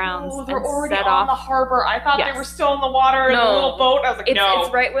palace grounds Oh, they're and already set on off. the harbor. I thought Yes. they were still in the water in the No. little boat. I was like, no.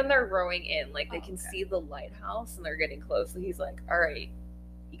 It's right when they're rowing in. They can Okay. see the lighthouse and they're getting close. So he's like, all right,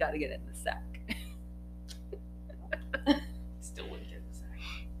 you got to get in the sack. Still wouldn't get the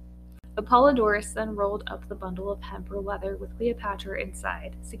sack. Apollodorus then rolled up the bundle of hemp or leather with Cleopatra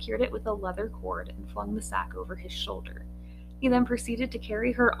inside, secured it with a leather cord, and flung the sack over his shoulder. He then proceeded to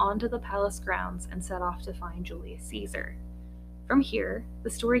carry her onto the palace grounds and set off to find Julius Caesar. From here, the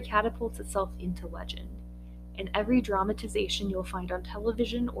story catapults itself into legend. In every dramatization you'll find on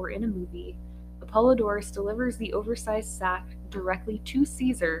television or in a movie, Apollodorus delivers the oversized sack directly to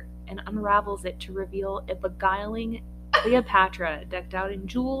Caesar and unravels it to reveal a beguiling Cleopatra decked out in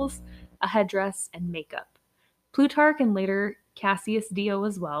jewels, a headdress, and makeup. Plutarch and later Cassius Dio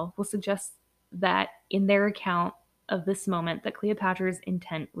as well will suggest that in their account of this moment that Cleopatra's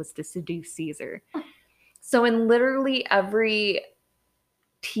intent was to seduce Caesar. So in literally every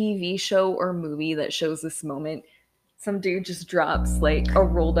TV show or movie that shows this moment, some dude just drops like a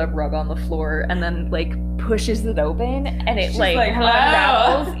rolled up rug on the floor and then like pushes it open and it She's like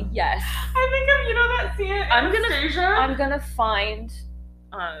wow. unravels. Yes. I think of, you know that scene in Anastasia? I'm gonna find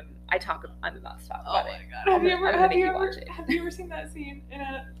I'm about to talk about it. God. Have you ever seen that scene in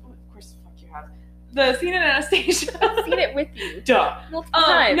of course fuck you have. The scene in Anastasia. I've seen it with you. Duh. Multiple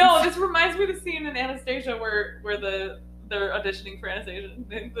times. No, this reminds me of the scene in Anastasia where they're auditioning for Anastasia.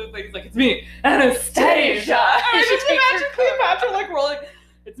 And the lady's like, it's me, Anastasia. I just imagine Cleopatra like rolling,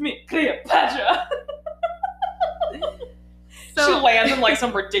 it's me, Cleopatra. So, she lands in like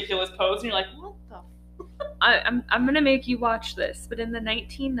some ridiculous pose and you're like, what the I'm gonna make you watch this, but in the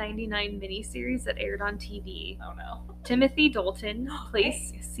 1999 miniseries that aired on TV, oh no, Timothy Dalton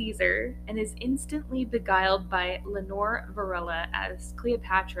plays Caesar and is instantly beguiled by Lenore Varela as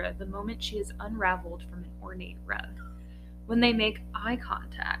Cleopatra the moment she is unraveled from an ornate rug. When they make eye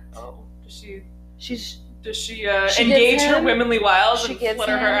contact, does she she engage her womanly wiles and gives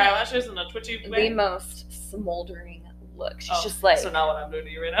flutter her eyelashes in a twitchy way? The most smoldering look. She's just like, so not what I'm doing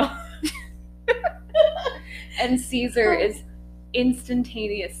to you right now. And Caesar is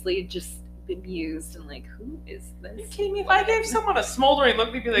instantaneously just bemused and like, who is this? Are you kidding me? If I gave someone a smoldering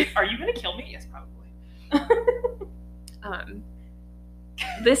look, they'd be like, are you gonna kill me? Yes, probably.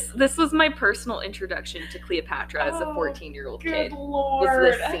 This was my personal introduction to Cleopatra as a 14-year-old kid. Lord.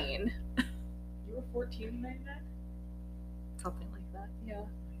 Was this scene. You were 14 in 99? Something like that, yeah.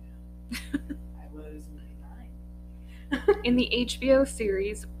 I was 99. In the HBO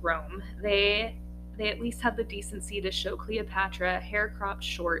series Rome, they at least had the decency to show Cleopatra hair cropped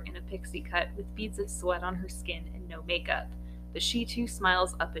short in a pixie cut with beads of sweat on her skin and no makeup. But she too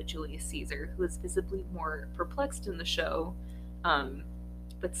smiles up at Julius Caesar, who is visibly more perplexed in the show,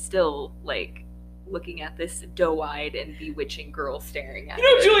 but still like looking at this doe-eyed and bewitching girl staring at her.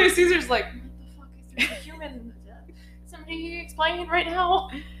 You know, Julius Caesar's like, what the fuck is there a human? Somebody explain right now.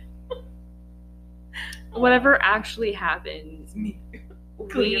 Whatever actually happened, me,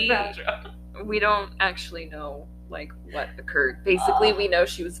 Cleopatra. We don't actually know like what occurred. Basically, we know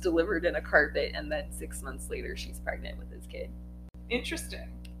she was delivered in a carpet, and then 6 months later, she's pregnant with his kid. Interesting.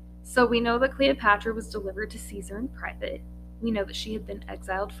 So we know that Cleopatra was delivered to Caesar in private. We know that she had been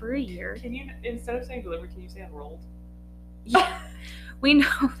exiled for a year. Can you, instead of saying delivered, can you say enrolled? Yeah. We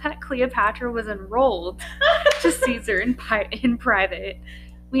know that Cleopatra was enrolled to Caesar in private.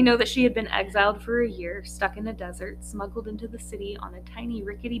 We know that she had been exiled for a year, stuck in a desert, smuggled into the city on a tiny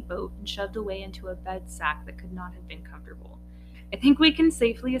rickety boat, and shoved away into a bed sack that could not have been comfortable. I think we can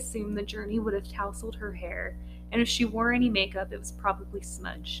safely assume the journey would have tousled her hair, and if she wore any makeup, it was probably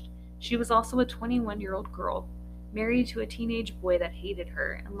smudged. She was also a 21-year-old girl, married to a teenage boy that hated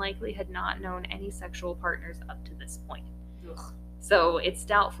her, and likely had not known any sexual partners up to this point. Ugh. So it's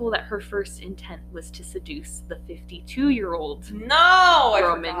doubtful that her first intent was to seduce the 52-year-old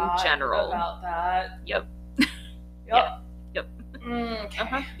Roman general. About that. Yep. Yep. Okay.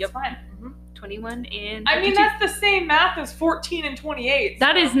 Yep. Yep. Fine. 21 and 52. I mean, that's the same math as 14 and 28.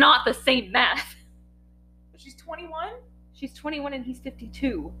 That is not the same math. She's 21? She's 21 and he's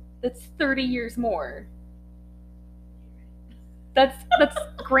 52. That's 30 years more. That's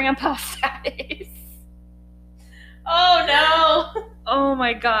grandpa status. Oh no! Oh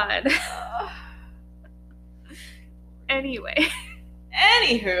my god. Anyway.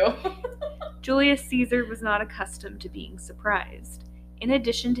 Anywho. Julius Caesar was not accustomed to being surprised. In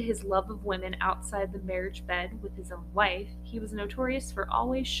addition to his love of women outside the marriage bed with his own wife, he was notorious for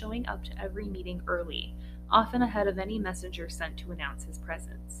always showing up to every meeting early, often ahead of any messenger sent to announce his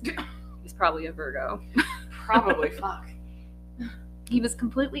presence. He was probably a Virgo. Probably, fuck. He was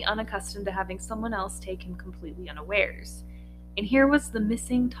completely unaccustomed to having someone else take him completely unawares. And here was the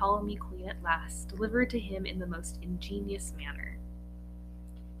missing Ptolemy queen at last, delivered to him in the most ingenious manner.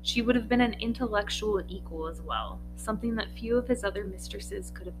 She would have been an intellectual equal as well, something that few of his other mistresses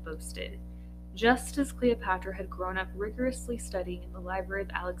could have boasted. Just as Cleopatra had grown up rigorously studying in the Library of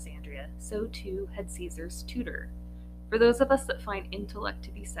Alexandria, so too had Caesar's tutor. For those of us that find intellect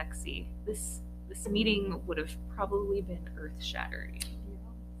to be sexy, this meeting would have probably been earth-shattering.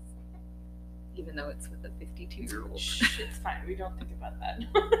 Even though it's with a 52-year-old. It's fine, we don't think about that.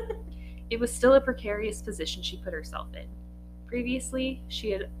 It was still a precarious position she put herself in. Previously,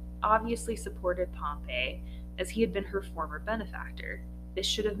 she had obviously supported Pompey, as he had been her former benefactor. This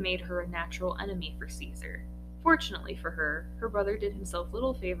should have made her a natural enemy for Caesar. Fortunately for her, her brother did himself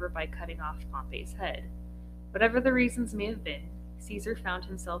little favor by cutting off Pompey's head. Whatever the reasons may have been, Caesar found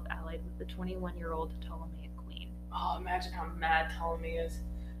himself allied with the 21-year-old Ptolemaic queen. Oh, imagine how mad Ptolemy is.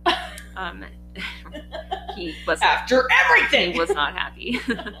 He was After everything! He was not happy.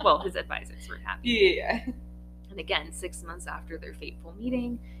 Well, his advisors were happy. Yeah. And again, 6 months after their fateful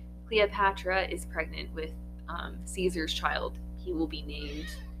meeting, Cleopatra is pregnant with Caesar's child. He will be named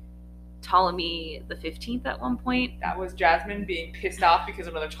Ptolemy the 15th at one point. That was Jasmine being pissed off because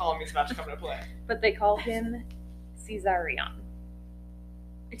another Ptolemy's about to come into play. But they call him Caesarion.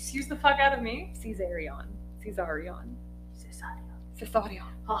 Excuse the fuck out of me? Caesarion.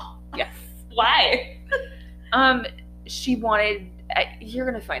 Oh, Yes. why? She wanted. You're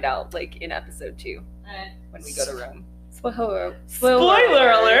gonna find out, like, in episode 2 when we go to Rome.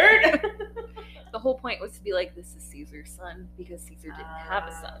 Spoiler alert! The whole point was to be like, this is Caesar's son because Caesar didn't have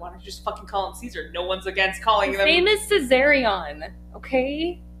a son. Why don't you just fucking call him Caesar? No one's against calling His him. name is Caesarion.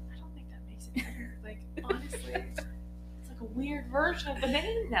 Okay. I don't think that makes it better. Like, honestly, it's like a weird version of the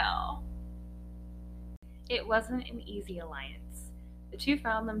name now. It wasn't an easy alliance. The two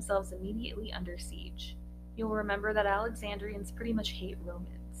found themselves immediately under siege. You'll remember that Alexandrians pretty much hate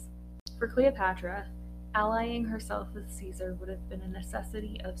Romans. For Cleopatra, allying herself with Caesar would have been a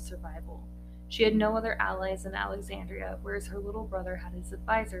necessity of survival. She had no other allies in Alexandria, whereas her little brother had his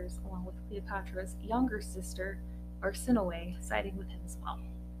advisors, along with Cleopatra's younger sister, Arsinoe, siding with him as well.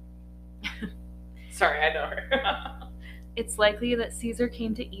 Sorry, I know her. It's likely that Caesar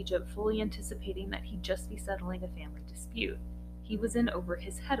came to Egypt fully anticipating that he'd just be settling a family dispute. He was in over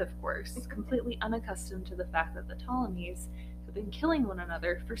his head, of course, completely unaccustomed to the fact that the Ptolemies had been killing one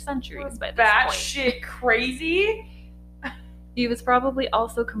another for centuries by this point. Batshit crazy? He was probably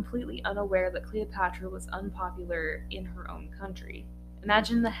also completely unaware that Cleopatra was unpopular in her own country.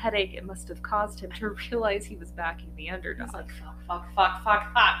 Imagine the headache it must have caused him to realize he was backing the underdog. He's like, fuck.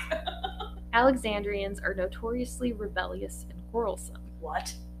 Alexandrians are notoriously rebellious and quarrelsome.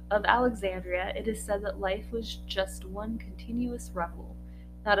 What? Of Alexandria, it is said that life was just one continuous revel.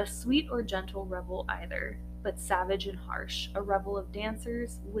 Not a sweet or gentle revel either, but savage and harsh, a revel of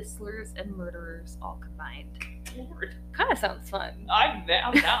dancers, whistlers, and murderers all combined. Lord. Kind of sounds fun. I'm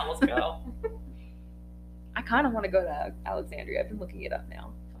down. Let's go. I kind of want to go to Alexandria. I've been looking it up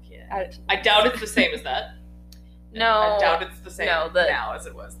now. Fuck yeah. I doubt it's the same as that. No. I doubt it's the same now as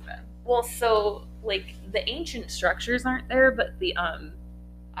it was then. Well, so, like, the ancient structures aren't there, but the,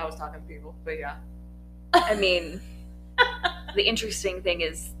 I was talking to people, but yeah. I mean, the interesting thing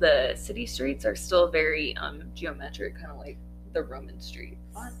is the city streets are still very geometric, kind of like the Roman streets.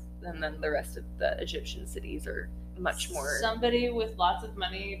 What? And then the rest of the Egyptian cities are much more. Somebody with lots of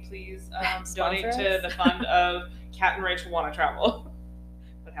money, please donate Sponsor to us? the fund of Cat and Rachel Want to Travel,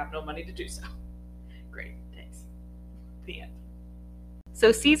 but have no money to do so. Great, thanks. The end.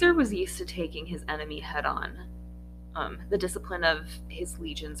 So Caesar was used to taking his enemy head on. The discipline of his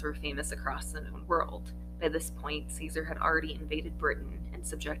legions were famous across the known world. By this point, Caesar had already invaded Britain and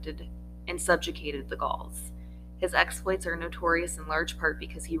subjugated the Gauls. His exploits are notorious in large part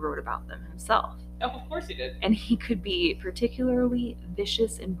because he wrote about them himself. Oh, of course he did. And he could be particularly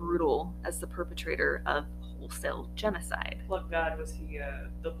vicious and brutal as the perpetrator of wholesale genocide. What god was he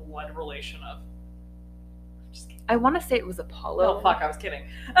the blood relation of? Just kidding. I want to say it was Apollo. Oh, fuck, I was kidding.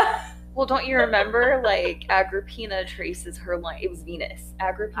 Well, don't you remember, like, Agrippina traces her line? It was Venus.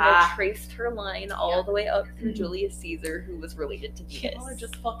 Agrippina traced her line all the way up through Julius Caesar, who was related to Venus. People are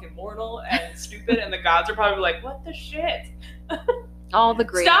just fucking mortal and stupid, and the gods are probably like, what the shit? All the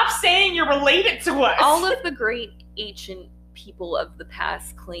great... Stop saying you're related to us! All of the great ancient people of the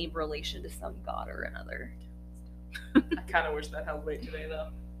past claim relation to some god or another. I kind of wish that held weight today, though.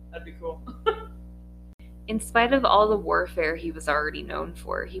 That'd be cool. In spite of all the warfare he was already known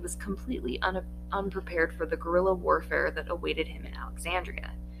for, he was completely unprepared for the guerrilla warfare that awaited him in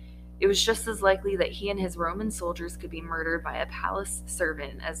Alexandria. It was just as likely that he and his Roman soldiers could be murdered by a palace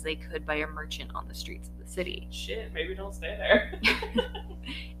servant as they could by a merchant on the streets of the city. Shit, maybe don't stay there.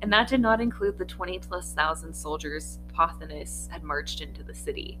 And that did not include the 20,000+ soldiers Pothinus had marched into the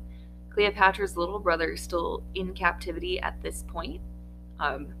city. Cleopatra's little brother is still in captivity at this point,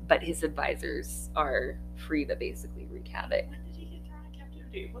 but his advisors are free to basically wreak havoc. When did he get thrown in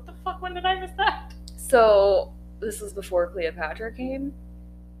captivity? What the fuck? When did I miss that? So, this was before Cleopatra came.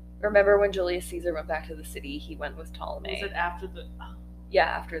 Remember when Julius Caesar went back to the city, he went with Ptolemy. Was it after the... Oh. Yeah,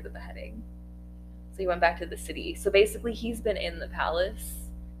 after the beheading. So he went back to the city. So basically he's been in the palace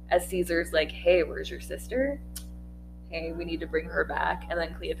as Caesar's like, hey, where's your sister? Hey, we need to bring her back. And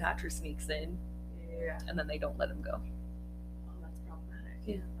then Cleopatra sneaks in. Yeah. And then they don't let him go. Oh, that's problematic.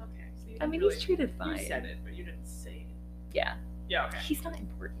 Yeah. Okay. So I mean, he's treated fine. You said it, but you didn't say it. Yeah. Yeah, okay. He's not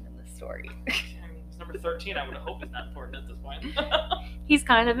important in this story. I mean, he's number 13. I would hope he's not important at this point. He's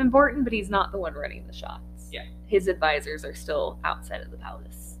kind of important, but he's not the one running the shots. Yeah. His advisors are still outside of the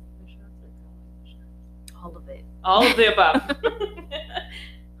palace. All of it. All of the above.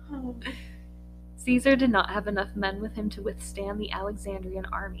 Caesar did not have enough men with him to withstand the Alexandrian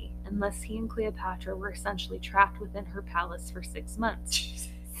army, unless he and Cleopatra were essentially trapped within her palace for 6 months, Jesus.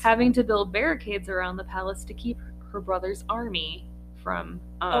 having to build barricades around the palace to keep her brother's army from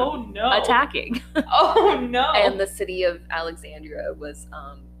Oh no. attacking. Oh no. And the city of Alexandria was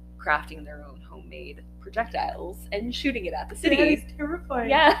crafting their own homemade projectiles and shooting it at the city. That is terrifying.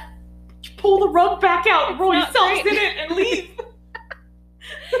 Yeah. Pull the rug back out, It's roll not yourselves great. in it, and leave.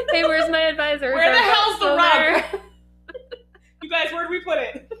 Hey, where's my advisor? Where the hell's the Over rug? there. You guys, where do we put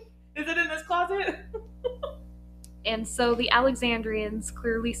it? Is it in this closet? And so the Alexandrians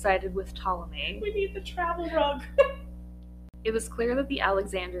clearly sided with Ptolemy. We need the travel rug. It was clear that the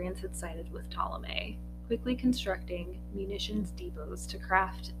Alexandrians had sided with Ptolemy, quickly constructing munitions depots to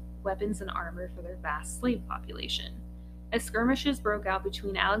craft weapons and armor for their vast slave population. As skirmishes broke out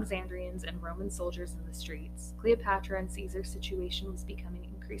between Alexandrians and Roman soldiers in the streets, Cleopatra and Caesar's situation was becoming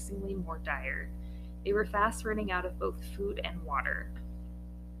increasingly more dire. They were fast running out of both food and water.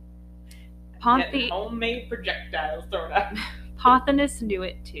 Getting homemade projectiles thrown at me. Pothinus knew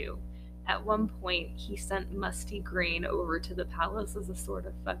it too. At one point, he sent musty grain over to the palace as a sort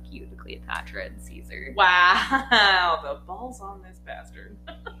of fuck you to Cleopatra and Caesar. Wow, the balls on this bastard.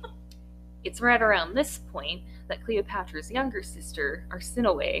 It's right around this point that Cleopatra's younger sister,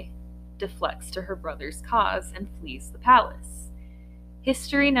 Arsinoe, deflects to her brother's cause and flees the palace.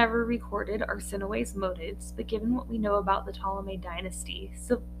 History never recorded Arsinoe's motives, but given what we know about the Ptolemy dynasty,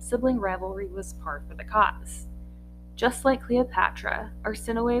 sibling rivalry was par for the cause. Just like Cleopatra,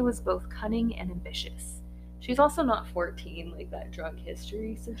 Arsinoe was both cunning and ambitious. She's also not 14 like that drug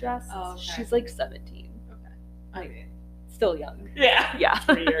history suggests. Oh, okay. She's like 17. Okay. I mean, Still young. yeah. Yeah.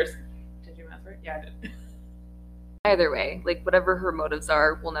 3 years. Did you math right? Yeah, I did. Either way, like whatever her motives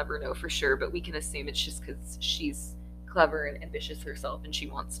are, we'll never know for sure, but we can assume it's just because she's clever and ambitious herself and she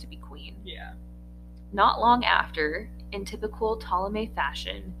wants to be queen. Yeah. Not long after, in typical Ptolemy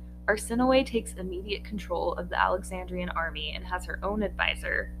fashion, Arsinoe takes immediate control of the Alexandrian army and has her own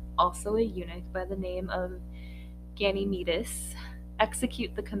advisor, also a eunuch by the name of Ganymedes,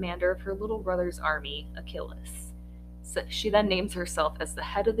 execute the commander of her little brother's army, Achilles. So she then names herself as the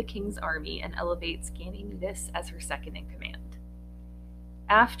head of the king's army and elevates Ganymedes as her second in command.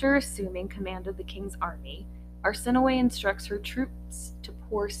 After assuming command of the king's army, Arsinoe instructs her troops to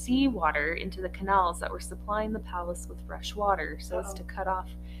pour sea water into the canals that were supplying the palace with fresh water so as to cut off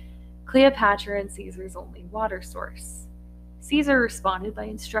Cleopatra and Caesar's only water source. Caesar responded by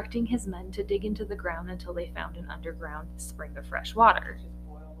instructing his men to dig into the ground until they found an underground spring of fresh water, Just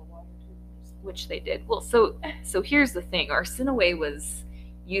boil the water too. which they did. Well, so here's the thing. Arsinoe was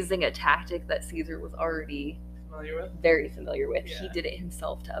using a tactic that Caesar was already Familiar with? very familiar with. Yeah. He did it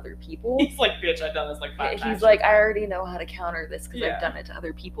himself to other people. He's like, bitch, I've done this like 5 times. He's like, I already know how to counter this because Yeah. I've done it to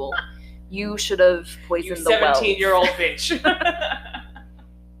other people. You should have you poisoned the well. 17-year-old bitch.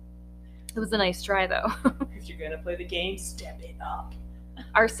 It was a nice try, though. If you're gonna play the game, step it up.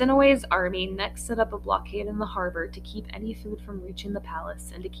 Arsinoe's army next set up a blockade in the harbor to keep any food from reaching the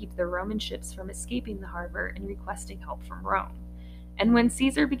palace and to keep the Roman ships from escaping the harbor and requesting help from Rome. And when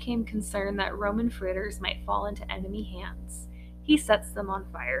Caesar became concerned that Roman freighters might fall into enemy hands, he sets them on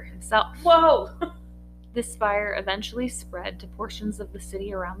fire himself. Whoa! This fire eventually spread to portions of the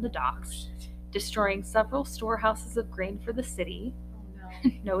city around the docks, destroying several storehouses of grain for the city, Oh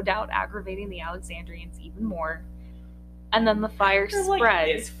no. no doubt aggravating the Alexandrians even more. And then the fire You're spread.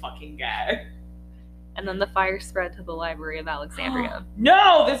 like this fucking guy. And then the fire spread to the Library of Alexandria.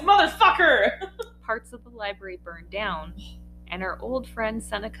 No, this motherfucker! Parts of the library burned down, and our old friend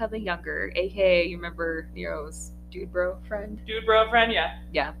Seneca the Younger, aka, you remember Nero's dude bro friend? Dude, bro, friend,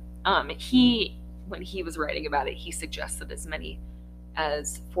 yeah. He, when he was writing about it, he suggested as many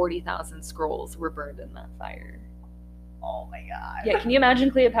as 40,000 scrolls were burned in that fire. Oh my god. Yeah, can you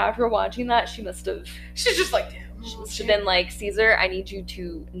imagine Cleopatra watching that? She must have She's like, damn. been like, Caesar, I need you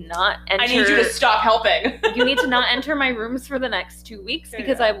to not enter. I need you to stop helping. You need to not enter my rooms for the next 2 weeks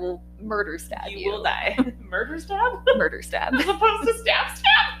because Yeah. I will murder stab you. You will die. Murder stab? Murder stab. As opposed to stab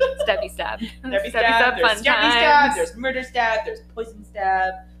stab. Stabby stab. Stabby stab, there's fun stabby stab, times. there's murder stab, there's poison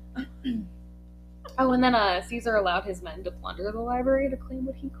stab. Oh, and then Caesar allowed his men to plunder the library to claim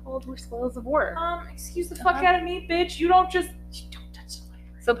what he called were spoils of war. Excuse the fuck out of me, bitch. You don't touch the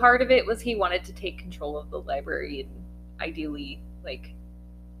library. So part of it was he wanted to take control of the library and ideally, like,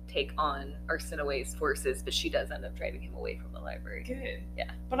 take on Arsinoe's forces, but she does end up driving him away from the library. Good.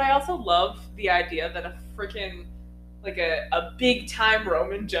 Yeah. But I also love the idea that a freaking, like a big time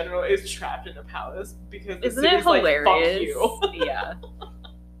Roman general is trapped in a palace because the Isn't it city's like, hilarious? fuck you. Yeah.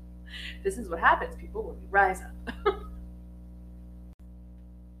 This is what happens, people, when we rise up.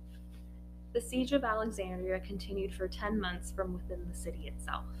 The siege of Alexandria continued for 10 months from within the city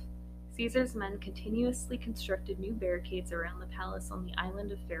itself. Caesar's men continuously constructed new barricades around the palace on the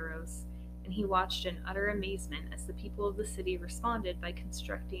island of Pharos, and he watched in utter amazement as the people of the city responded by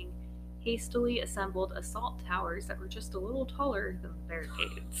constructing hastily assembled assault towers that were just a little taller than the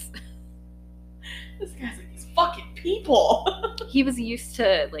barricades. This guy's like, these fucking people. He was used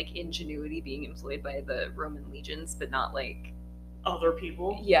to, like, ingenuity being employed by the Roman legions, but not, like... Other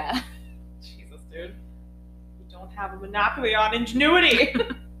people? Yeah. Jesus, dude. You don't have a monopoly on ingenuity.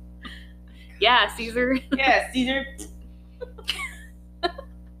 Yeah, Caesar. Yeah, Caesar.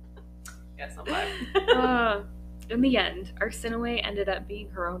 Yes, I'm fine. In the end, Arsinoe ended up being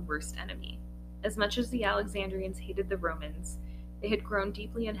her own worst enemy. As much as the Alexandrians hated the Romans, they had grown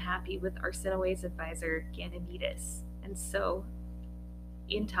deeply unhappy with Arsinoe's advisor, Ganymedes, and so,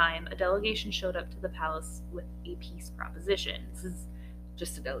 in time, a delegation showed up to the palace with a peace proposition. This is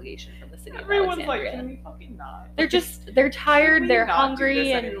just a delegation from the city of Everyone's Alexandria. like, can we fucking not? They're tired, Can we they're not do hungry,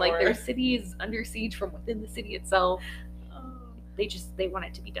 this and like anymore? their city is under siege from within the city itself. They want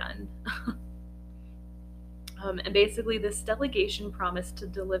it to be done. And basically this delegation promised to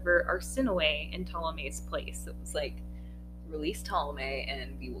deliver Arsinoe in Ptolemy's place. It was like, release Ptolemy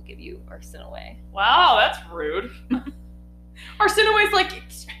and we will give you Arsinoe. Wow, that's rude. Arsinoe's like,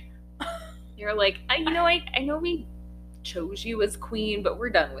 You're like, I know we chose you as queen, but we're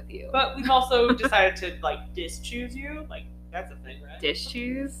done with you. but we've also decided to like dischoose you. Like that's a thing, right? Dish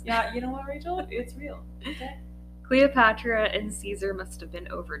choose? Yeah, you know what, Rachel? It's real. Okay. Cleopatra and Caesar must have been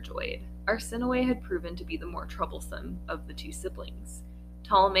overjoyed. Arsinoe had proven to be the more troublesome of the two siblings.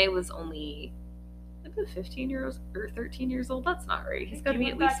 Ptolemy was only 15 years or 13 years old. That's not right. He's got to He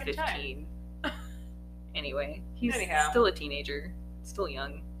be at went least back in 15. Anyway, he's Anyhow. still a teenager, still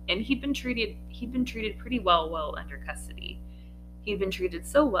young, and he'd been treated pretty well while under custody. He'd been treated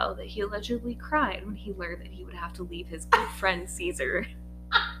so well that he allegedly cried when he learned that he would have to leave his good friend Caesar.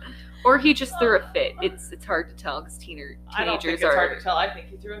 Or he just threw a fit. It's hard to tell because I don't think teenagers it's are hard to tell. I think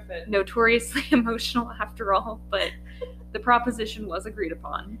he threw a fit. notoriously emotional after all, but the proposition was agreed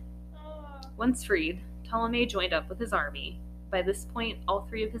upon. Once freed, Ptolemy joined up with his army. By this point, all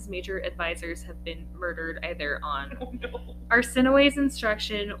three of his major advisors have been murdered either on Oh no. Arsinoe's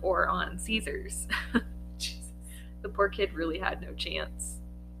instruction or on Caesar's. Jesus. The poor kid really had no chance.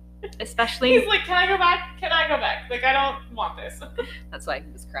 Especially, He's like, can I go back? Can I go back? Like, I don't want this. that's why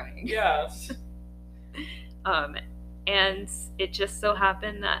he was crying. Yes. And it just so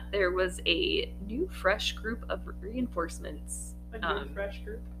happened that there was a new, fresh group of reinforcements. A new fresh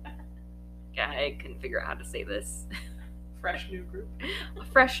group. I couldn't figure out how to say this. Fresh new group. A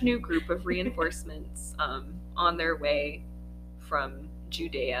fresh new group of reinforcements on their way from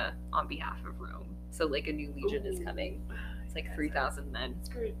Judea on behalf of Rome. So, like, a new legion is coming. It's like 3,000 men. That's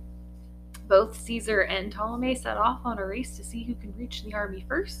great. Both Caesar and Ptolemy set off on a race to see who can reach the army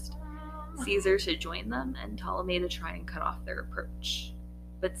first. Caesar should join them, and Ptolemy to try and cut off their approach.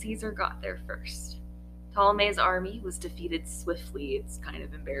 But Caesar got there first. Ptolemy's army was defeated swiftly. It's kind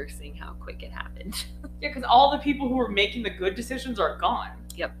of embarrassing how quick it happened. Yeah, because all the people who were making the good decisions are gone.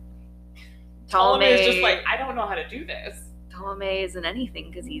 Yep. Ptolemy is just like, I don't know how to do this. Ptolemy isn't anything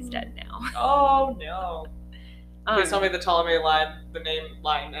because he's dead now. Oh no. Please tell Um, me the Ptolemy line, the name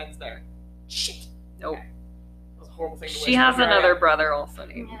line ends there. Shit. nope. Okay. That was a horrible thing to wish. She has but here I another am. brother also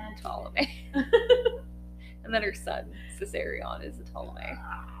named Ptolemy. And then her son, Caesarion, is a Ptolemy.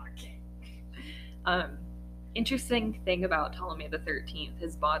 Okay. Interesting thing about Ptolemy the 13th,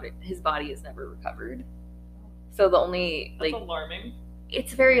 his body is never recovered. So the only, That's like, alarming.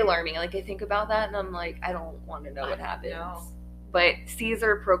 it's very alarming. Like, I think about that and I'm like, I don't want to know what happens. No. But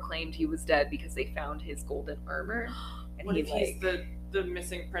Caesar proclaimed he was dead because they found his golden armor. And What he, if he's the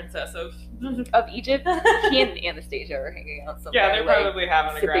missing princess of of Egypt? He and Anastasia are hanging out somewhere. Yeah, they're like, probably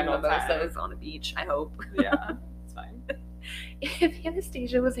having a sipping grand old time. mimosas on a beach, I hope. Yeah, it's fine. If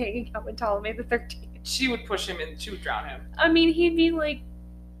Anastasia was hanging out with Ptolemy the 13th, She would push him and she would drown him. I mean, he'd be like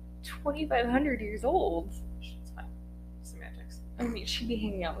 2,500 years old. It's fine. Semantics. I mean, she'd be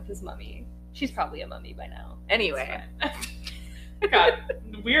hanging out with his mummy. She's probably a mummy by now. Anyway, It got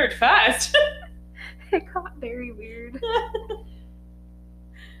weird fast. it got very weird.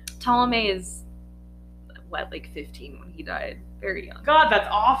 Ptolemy is, like 15 when he died? Very young. God, that's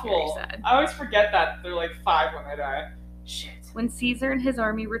awful. Very sad. I always forget that they're like 5 when they die. Shit. When Caesar and his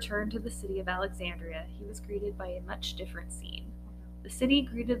army returned to the city of Alexandria, he was greeted by a much different scene. The city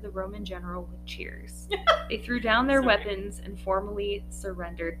greeted the Roman general with cheers. They threw down their Sorry. weapons and formally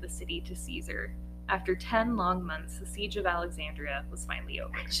surrendered the city to Caesar. After 10 long months, the siege of Alexandria was finally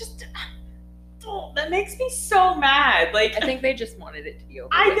over. That makes me so mad. Like, I think they just wanted it to be over.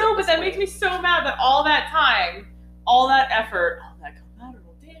 I know, but that makes me so mad that all that time, all that effort, all that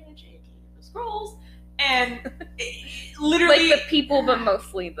collateral damage, aka the scrolls, and literally like the people, but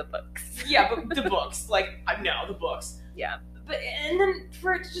mostly the books. Yeah, but the books, like no, the books. Yeah, but and then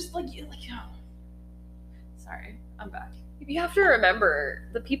for it to just like oh, sorry, I'm back. You have to remember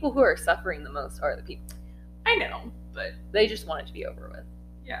the people who are suffering the most are the people. I know, but they just want it to be over with.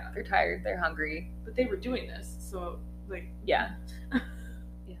 Yeah, they're tired, they're hungry, but they were doing this, so like yeah.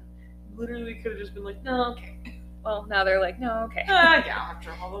 Literally could have just been like, no, okay. Well, now they're like, no, okay. Yeah,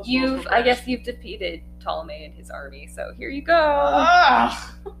 after all those I guess you've defeated Ptolemy and his army, so here you go.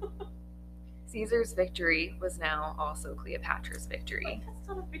 Caesar's victory was now also Cleopatra's victory. Like, that's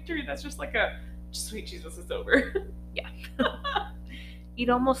not a victory, that's just like a sweet Jesus, it's over. Yeah. You'd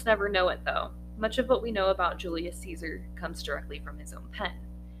almost never know it, though. Much of what we know about Julius Caesar comes directly from his own pen.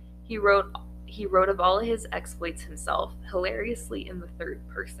 He wrote of all his exploits himself, hilariously in the third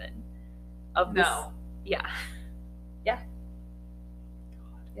person. Yeah. Yeah. God.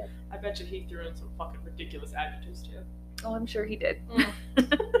 Yep. I bet you he threw in some fucking ridiculous adjectives too. Oh, I'm sure he did.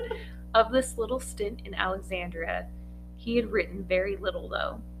 Of this little stint in Alexandria, he had written very little,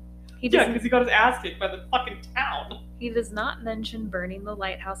 though. Because he got his ass kicked by the fucking town. He does not mention burning the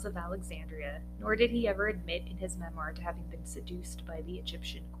lighthouse of Alexandria, nor did he ever admit in his memoir to having been seduced by the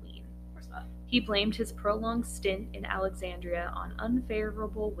Egyptian queen. Of course not. He blamed his prolonged stint in Alexandria on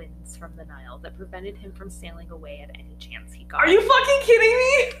unfavorable winds from the Nile that prevented him from sailing away at any chance he got. Are you fucking kidding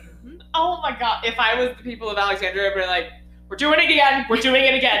me? Mm-hmm. Oh my god. If I was the people of Alexandria, I'd be like, we're doing it again. We're doing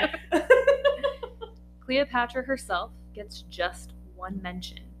it again. Cleopatra herself gets just one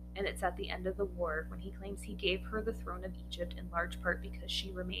mention, and it's at the end of the war when he claims he gave her the throne of Egypt in large part because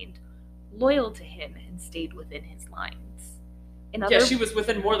she remained loyal to him and stayed within his lines. She was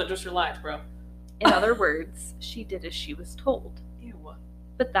within more than just her lines, bro. In other words, she did as she was told. Ew.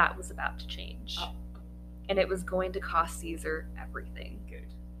 But that was about to change. Oh. And it was going to cost Caesar everything.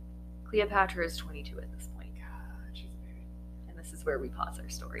 Good. Cleopatra is 22 at this point. God, she's a baby. And this is where we pause our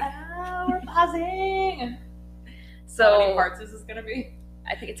story. We're pausing. So, how many parts is this going to be?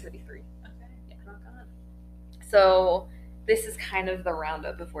 I think it's going to be 3. Okay. Yeah. Rock on. So, this is kind of the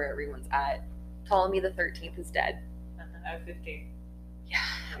roundup of where everyone's at. Ptolemy the 13th is dead. At 15. Yeah.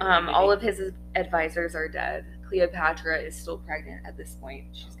 All of his advisors are dead. Cleopatra is still pregnant at this point.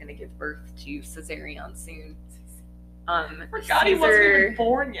 She's going to give birth to Caesarion soon. Forgot he wasn't even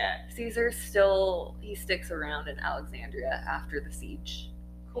born yet. Caesar he sticks around in Alexandria after the siege.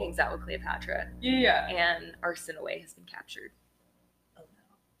 Cool. Hangs out with Cleopatra. Yeah. And Arsinoe has been captured. Oh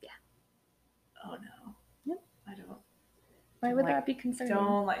no. Yeah. Oh no. Yep. I don't. Why would that be concerning?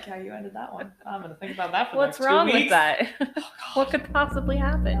 Don't like how you ended that one. I'm gonna think about that for What's the next wrong 2 weeks. with that? What could possibly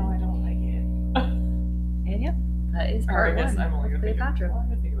happen? No, I don't like it. And yeah, that is part I guess I'm only gonna Cleopatra. I'm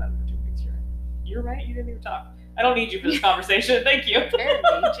gonna think about it for 2 weeks. You're right. You didn't even talk. I don't need you for this conversation. Thank you.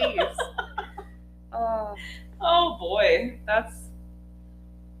 Apparently, jeez. Oh boy, that's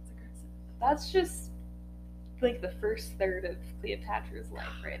aggressive. That's just like the first third of Cleopatra's life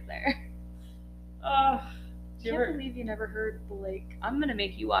right there. I can't believe you never heard I'm gonna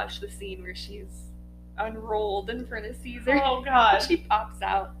make you watch the scene where she's unrolled in front of Caesar. Oh god. She pops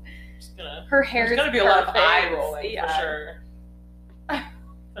out. Her hair There's is gonna be a lot of perfect. eye rolling Yeah. for sure.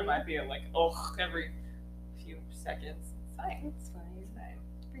 There might be every few seconds. It's fine. It's fine.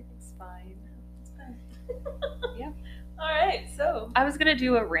 Everything's fine. It's fine. Yeah. Alright, so I was gonna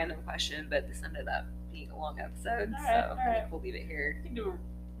do a random question, but this ended up being a long episode, All right. We'll leave it here. you can do a random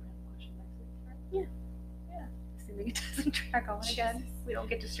question next week, right? Yeah. Assuming it doesn't drag on again. We don't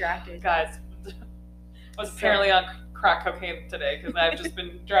get distracted. Guys, I was apparently on crack cocaine today because I've just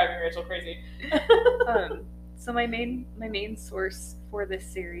been driving Rachel crazy. So my main source for this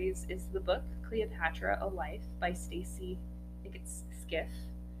series is the book Cleopatra: A Life by Stacy, I think it's Skiff,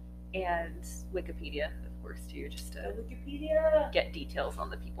 and Wikipedia, of course, too, just to Wikipedia. get details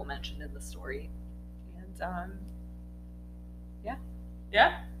on the people mentioned in the story. And Yeah.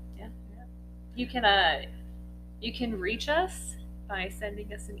 you can reach us by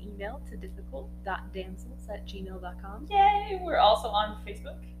sending us an email to difficult.damsels@gmail.com. Yay! We're also on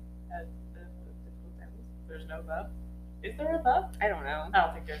Facebook at Difficult Damsels. There's no the. Is there a the? I don't know. I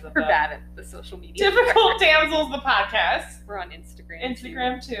don't think there's a the. We're bad at the social media. Difficult Damsels, the podcast. We're on Instagram.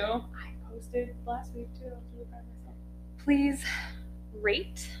 Instagram too. I posted last week too. I'm really proud of myself. Please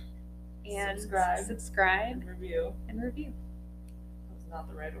rate and subscribe And review. and review. That was not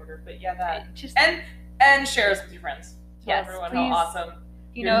the right order, but yeah, that. Just And share us with your friends. Tell Yes, everyone please. how awesome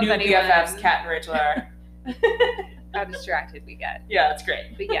you Your know, new if anyone, BFFs, Kat and Rachel are. how distracted we get. Yeah, that's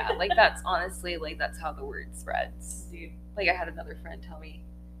great. But yeah, like that's honestly like that's how the word spreads. Dude. Like I had another friend tell me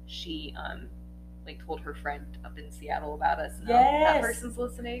she like told her friend up in Seattle about us. And that Yes. person's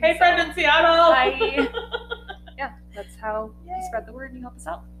listening. Hey, so friend in Seattle. Hi. Yeah, that's how you Yay. spread the word and you help us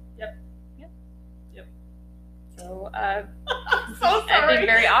out. Yep. Yeah. Yep. So I'm so sorry. ending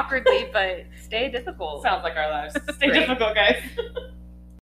very awkwardly, but stay difficult. Sounds like our lives. Stay Great. difficult, guys.